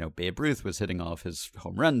pre-integration. Babe Ruth was hitting all of his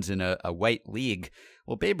home runs in a white league.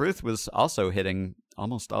 Well, Babe Ruth was also hitting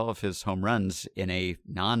almost all of his home runs in a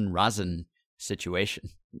non-rosin situation.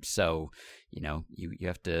 So, you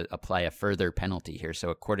have to apply a further penalty here. So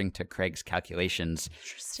according to Craig's calculations,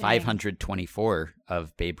 524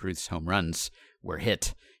 of Babe Ruth's home runs were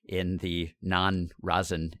hit in the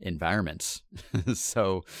non-rosin environments.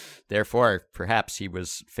 So therefore, perhaps he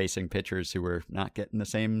was facing pitchers who were not getting the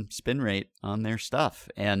same spin rate on their stuff.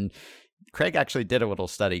 And Craig actually did a little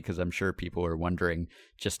study, because I'm sure people were wondering,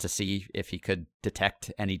 just to see if he could detect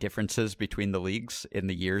any differences between the leagues in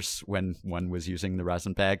the years when one was using the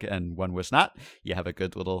rosin bag and one was not. You have a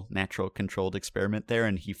good little natural controlled experiment there.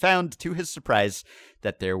 And he found, to his surprise,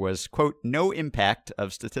 that there was, quote, no impact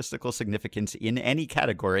of statistical significance in any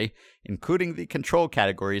category, including the control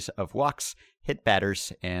categories of walks, hit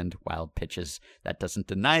batters, and wild pitches. That doesn't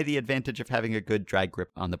deny the advantage of having a good dry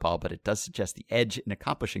grip on the ball, but it does suggest the edge in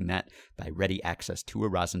accomplishing that by ready access to a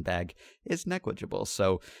rosin bag is negligible.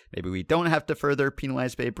 So maybe we don't have to further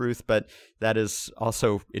penalize Babe Ruth, but that is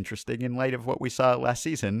also interesting in light of what we saw last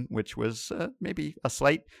season, which was maybe a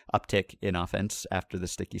slight uptick in offense after the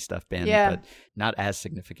sticky stuff ban, but not as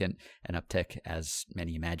significant an uptick as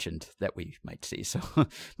many imagined that we might see. So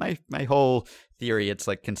my whole theory, it's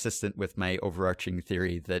like consistent with my overarching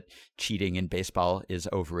theory that cheating in baseball is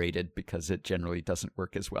overrated because it generally doesn't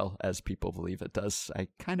work as well as people believe it does. I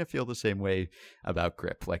kind of feel the same way about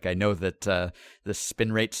grip. Like, I know that the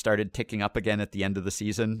spin rate started ticking up again at the end of the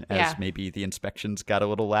season as maybe the inspections got a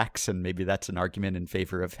little lax, and maybe that's an argument in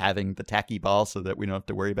favor of having the tacky ball so that we don't have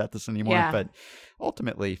to worry about this anymore. But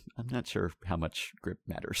ultimately, I'm not sure how much grip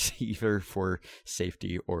matters either for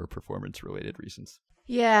safety or performance related reasons.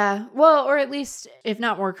 Yeah, well, or at least, if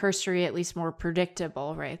not more cursory, at least more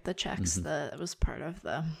predictable, right? The checks, that was part of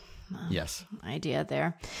the idea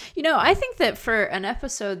there. I think that for an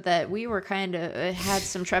episode that we were kind of had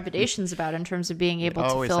some trepidations about in terms of being able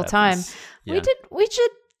to fill time, we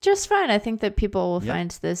did just fine. I think that people will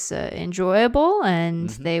find this enjoyable, and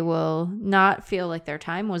they will not feel like their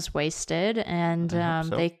time was wasted, and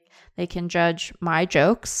they can judge my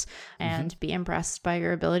jokes and be impressed by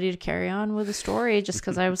your ability to carry on with a story, just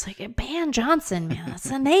because I was like, Ban Johnson, man, that's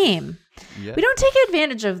a name. We don't take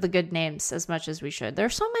advantage of the good names as much as we should. There are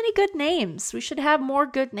so many good names. We should have more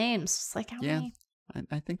good names. It's like, how many?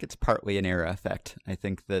 I think it's partly an era effect. I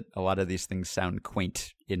think that a lot of these things sound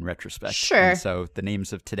quaint in retrospect. Sure. And so the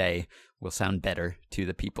names of today will sound better to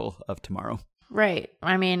the people of tomorrow. Right.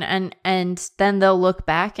 I mean, and then they'll look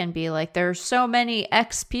back and be like, there's so many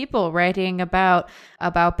ex people writing about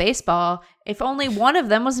baseball. If only one of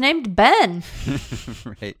them was named Ben.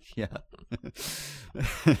 Right. Yeah.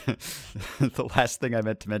 The last thing I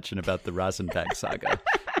meant to mention about the rosin bag saga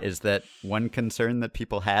is that one concern that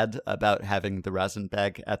people had about having the rosin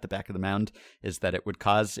bag at the back of the mound is that it would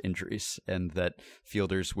cause injuries and that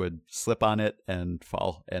fielders would slip on it and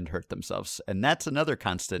fall and hurt themselves. And that's another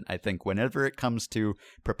constant, I think, whenever it comes to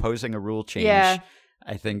proposing a rule change. Yeah.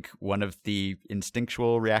 I think one of the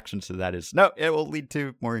instinctual reactions to that is, no, it will lead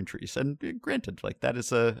to more injuries. And granted, like, that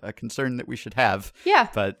is a concern that we should have. Yeah.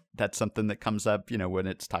 But that's something that comes up, when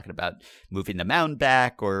it's talking about moving the mound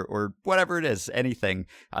back or whatever it is, anything,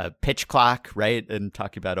 pitch clock, right? And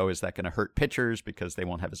talking about, is that going to hurt pitchers because they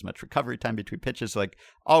won't have as much recovery time between pitches? Like,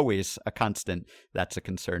 always a constant. That's a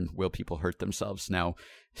concern. Will people hurt themselves? Now,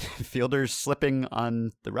 fielders slipping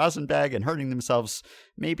on the rosin bag and hurting themselves,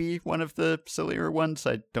 maybe one of the sillier ones.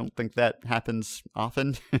 I don't think that happens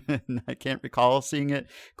often. I can't recall seeing it.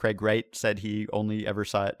 Craig Wright said he only ever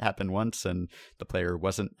saw it happen once, and the player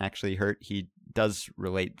wasn't actually hurt. He does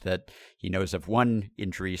relate that he knows of one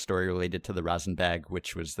injury story related to the rosin bag,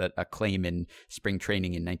 which was that a claim in spring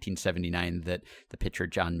training in 1979 that the pitcher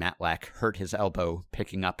John Matlack hurt his elbow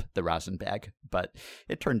picking up the rosin bag. But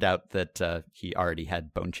it turned out that he already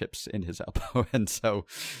had bone chips in his elbow, and so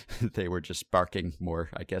they were just barking more,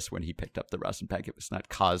 I guess, when he picked up the rosin bag. It was not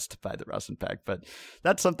caused by the rosin bag. But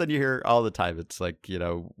that's something you hear all the time. It's like,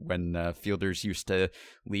 when fielders used to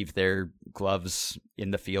leave their gloves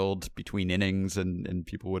in the field between innings, and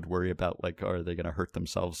people would worry about, like, are they going to hurt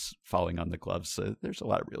themselves falling on the gloves? There's a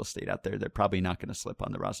lot of real estate out there. They're probably not going to slip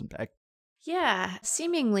on the rosin bag. Yeah,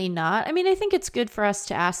 seemingly not. I mean, I think it's good for us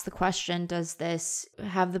to ask the question, does this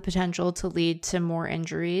have the potential to lead to more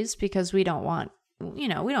injuries? Because we don't want we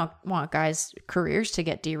don't want guys' careers to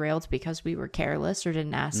get derailed because we were careless or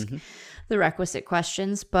didn't ask the requisite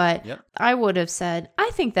questions. But I would have said, I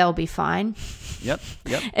think they'll be fine. Yep.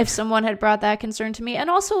 If someone had brought that concern to me. And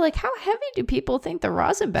also, like, how heavy do people think the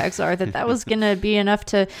rosin bags are that was going to be enough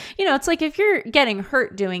to, it's like if you're getting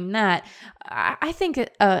hurt doing that, I think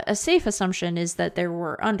a safe assumption is that there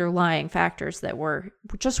were underlying factors that were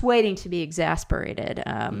just waiting to be exasperated.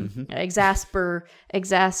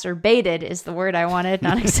 Exacerbated is the word I wanted,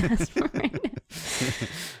 not exasperated.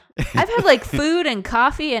 I've had like food and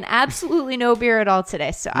coffee and absolutely no beer at all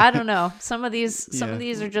today. So I don't know. Some of these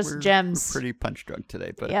are just gems. We're pretty punch drunk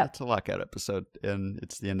today, but it's a lockout episode and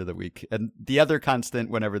it's the end of the week. And the other constant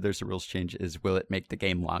whenever there's a rules change is, will it make the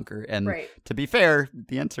game longer? And to be fair,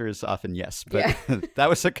 the answer is often yes. But that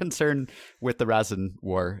was a concern with the rosin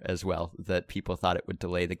war as well, that people thought it would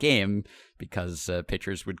delay the game because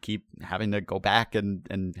pitchers would keep having to go back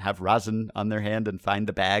and have rosin on their hand and find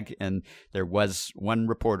the bag. And there was one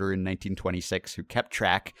reporter in 1926 who kept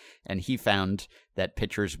track, and he found that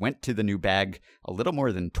pitchers went to the new bag a little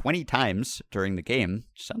more than 20 times during the game.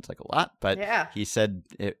 Sounds like a lot, but he said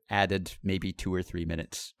it added maybe 2 or 3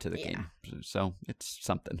 minutes to the game. So it's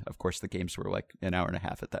something. Of course, the games were like an hour and a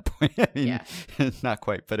half at that point. I mean, not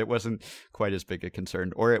quite, but it wasn't quite as big a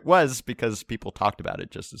concern. Or it was, because people talked about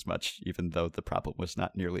it just as much, even though the problem was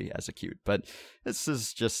not nearly as acute. But this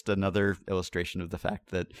is just another illustration of the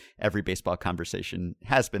fact that every baseball conversation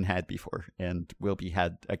has been had before and will be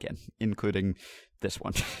had again, including this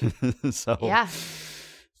one. So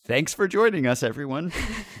thanks for joining us, everyone.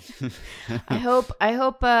 I hope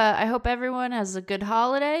everyone has a good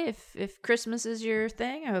holiday. If Christmas is your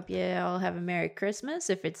thing, I hope you all have a Merry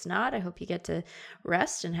Christmas. If it's not, I hope you get to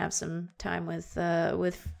rest and have some time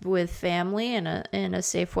with family in a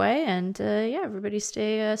safe way. And everybody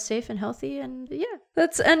stay safe and healthy. And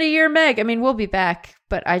that's end of year, Meg. I mean, we'll be back,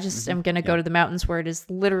 but I just am going to go to the mountains where it is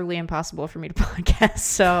literally impossible for me to podcast.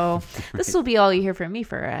 So this will be all you hear from me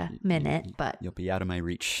for a minute, but you'll be out of my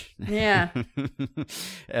reach. Yeah.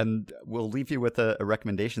 And we'll leave you with a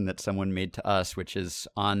recommendation that someone made to us, which is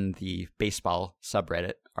on the baseball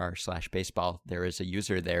subreddit, r/baseball. There is a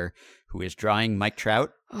user there who is drawing Mike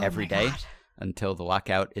Trout every day until the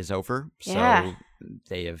lockout is over. So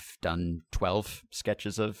they have done 12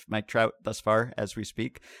 sketches of Mike Trout thus far as we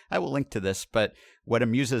speak. I will link to this, but what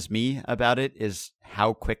amuses me about it is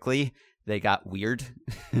how quickly they got weird.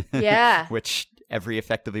 Which every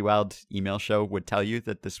Effectively Wild email show would tell you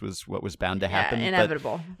that this was what was bound to happen.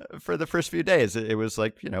 Inevitable. But for the first few days, it was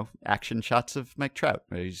like, action shots of Mike Trout.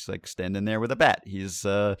 He's like standing there with a bat. He's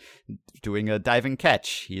doing a diving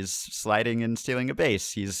catch. He's sliding and stealing a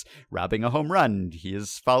base. He's robbing a home run. He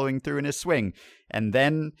is following through in his swing. And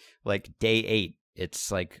then, like, day 8,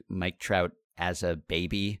 it's like Mike Trout as a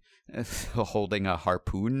baby holding a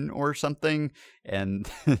harpoon or something.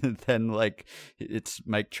 And then, like, it's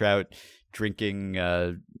Mike Trout drinking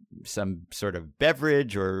some sort of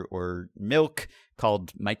beverage or milk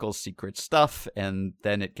called Michael's Secret Stuff, and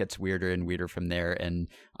then it gets weirder and weirder from there. And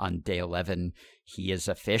on day 11, he is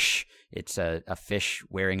a fish. It's a fish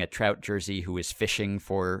wearing a Trout jersey who is fishing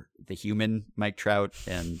for the human Mike Trout,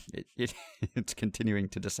 and it's continuing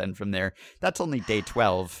to descend from there. That's only day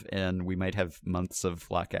 12, and we might have months of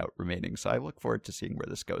lockout remaining, so I look forward to seeing where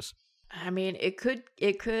this goes. I mean, it could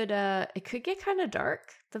get kind of dark.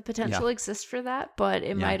 The potential exists for that, but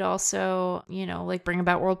it might also, bring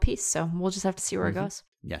about world peace. So we'll just have to see where it goes.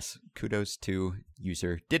 Yes. Kudos to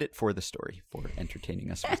user Did It For The Story for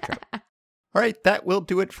entertaining us with Trout. All right. That will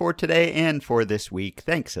do it for today and for this week.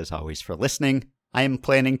 Thanks, as always, for listening. I am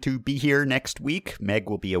planning to be here next week. Meg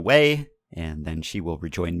will be away, and then she will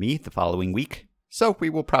rejoin me the following week. So we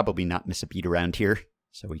will probably not miss a beat around here.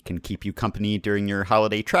 So we can keep you company during your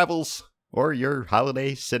holiday travels or your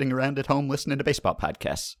holiday sitting around at home listening to baseball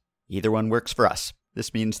podcasts. Either one works for us.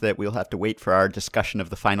 This means that we'll have to wait for our discussion of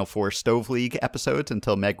the Final Four Stove League episodes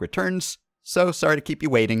until Meg returns. So sorry to keep you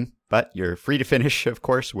waiting, but you're free to finish, of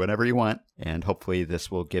course, whenever you want. And hopefully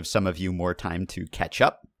this will give some of you more time to catch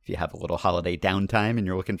up. If you have a little holiday downtime and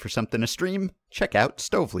you're looking for something to stream, check out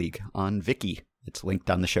Stove League on Viki. It's linked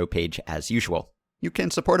on the show page as usual. You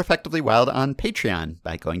can support Effectively Wild on Patreon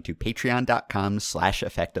by going to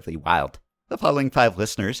patreon.com/effectivelywild. The following 5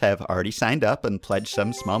 listeners have already signed up and pledged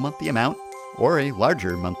some small monthly amount, or a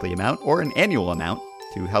larger monthly amount, or an annual amount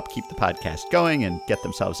to help keep the podcast going and get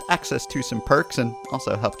themselves access to some perks, and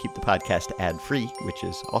also help keep the podcast ad-free, which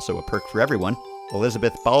is also a perk for everyone.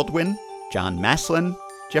 Elizabeth Baldwin, John Maslin,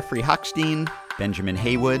 Jeffrey Hochstein, Benjamin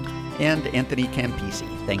Haywood, and Anthony Campisi.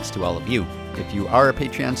 Thanks to all of you. If you are a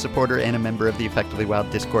Patreon supporter and a member of the Effectively Wild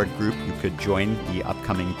Discord group, you could join the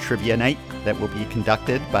upcoming trivia night that will be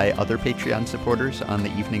conducted by other Patreon supporters on the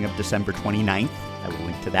evening of December 29th. I will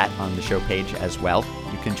link to that on the show page as well.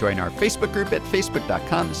 You can join our Facebook group at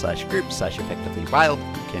facebook.com/group/effectivelywild.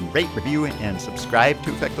 You can rate, review, and subscribe to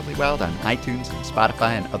Effectively Wild on iTunes and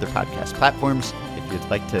Spotify and other podcast platforms. If you'd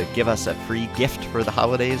like to give us a free gift for the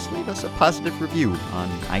holidays, leave us a positive review on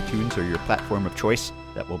iTunes or your platform of choice.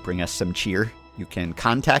 That will bring us some cheer. You can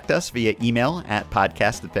contact us via email at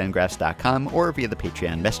podcast@fangraphs.com or via the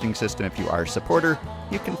Patreon messaging system if you are a supporter.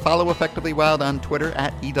 You can follow Effectively Wild on Twitter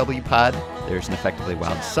at EWPod. There's an Effectively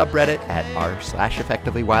Wild subreddit at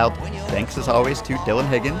r/EffectivelyWild. Thanks as always to Dylan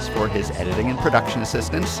Higgins for his editing and production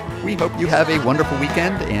assistance. We hope you have a wonderful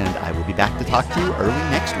weekend, and I will be back to talk to you early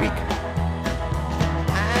next week.